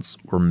events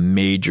were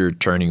major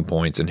turning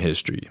points in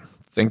history.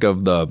 Think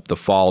of the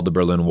fall of the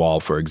Berlin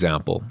Wall, for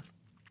example.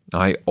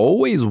 I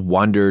always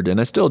wondered,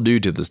 and I still do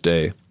to this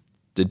day,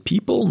 did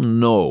people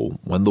know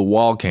when the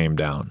wall came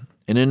down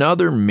and in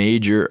other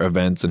major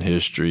events in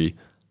history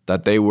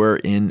that they were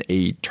in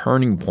a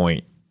turning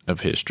point of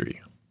history?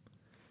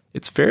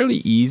 It's fairly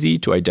easy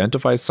to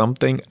identify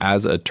something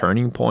as a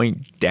turning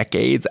point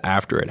decades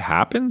after it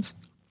happens,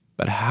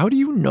 but how do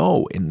you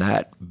know in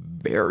that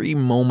very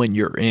moment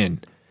you're in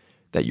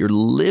that you're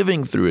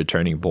living through a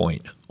turning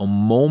point, a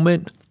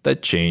moment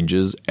that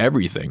changes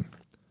everything?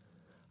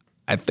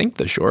 I think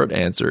the short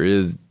answer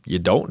is you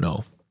don't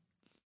know.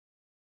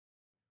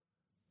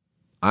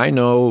 I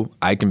know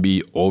I can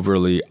be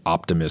overly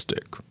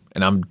optimistic,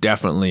 and I'm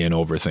definitely an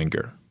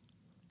overthinker,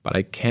 but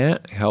I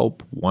can't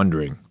help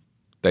wondering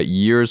that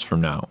years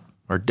from now,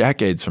 or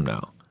decades from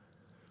now,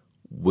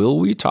 will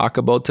we talk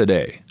about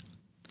today,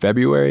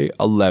 February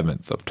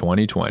 11th of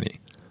 2020,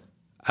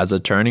 as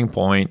a turning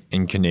point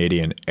in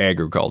Canadian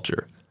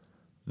agriculture,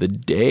 the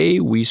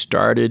day we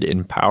started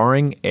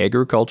empowering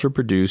agriculture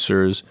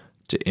producers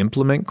to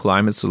implement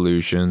climate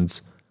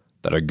solutions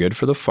that are good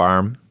for the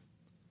farm,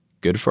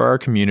 good for our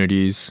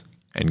communities,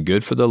 and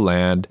good for the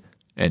land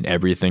and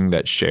everything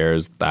that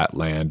shares that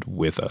land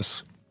with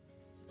us.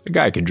 A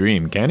guy can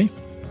dream, can he?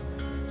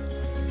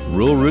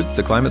 Rural Roots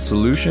to Climate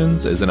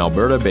Solutions is an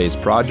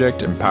Alberta-based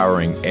project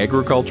empowering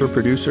agriculture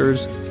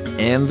producers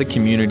and the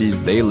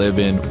communities they live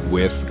in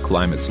with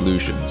climate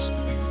solutions.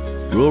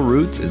 Rural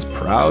Roots is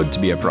proud to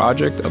be a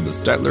project of the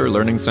Stettler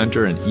Learning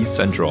Centre in East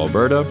Central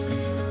Alberta,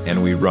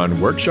 and we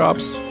run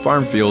workshops,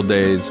 farm field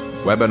days,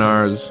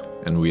 webinars,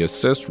 and we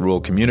assist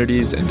rural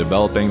communities in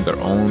developing their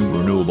own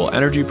renewable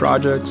energy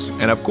projects.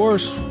 And of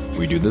course,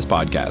 we do this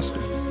podcast.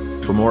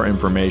 For more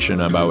information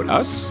about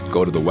us,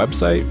 go to the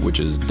website, which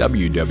is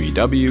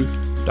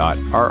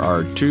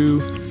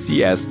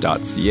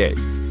www.rr2cs.ca.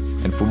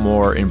 And for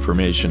more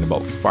information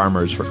about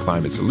Farmers for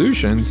Climate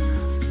Solutions,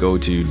 go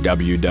to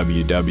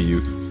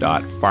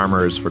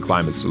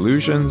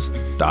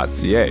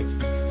www.farmersforclimatesolutions.ca.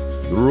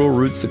 The Rural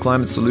Roots to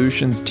Climate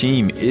Solutions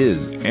team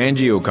is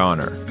Angie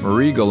O'Connor,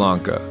 Marie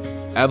Galanka,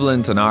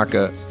 Evelyn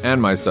Tanaka,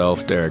 and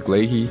myself, Derek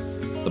Leahy.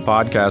 The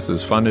podcast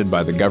is funded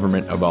by the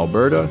Government of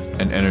Alberta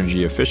and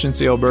Energy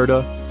Efficiency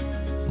Alberta.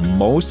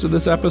 Most of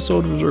this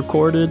episode was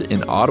recorded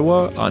in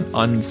Ottawa on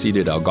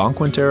unceded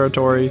Algonquin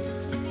territory.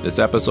 This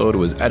episode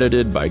was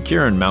edited by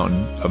Kieran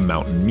Mountain of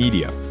Mountain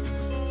Media.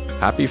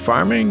 Happy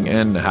farming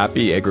and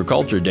happy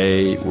Agriculture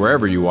Day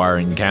wherever you are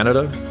in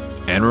Canada.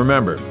 And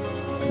remember,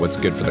 what's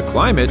good for the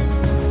climate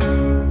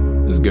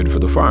is good for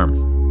the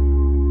farm.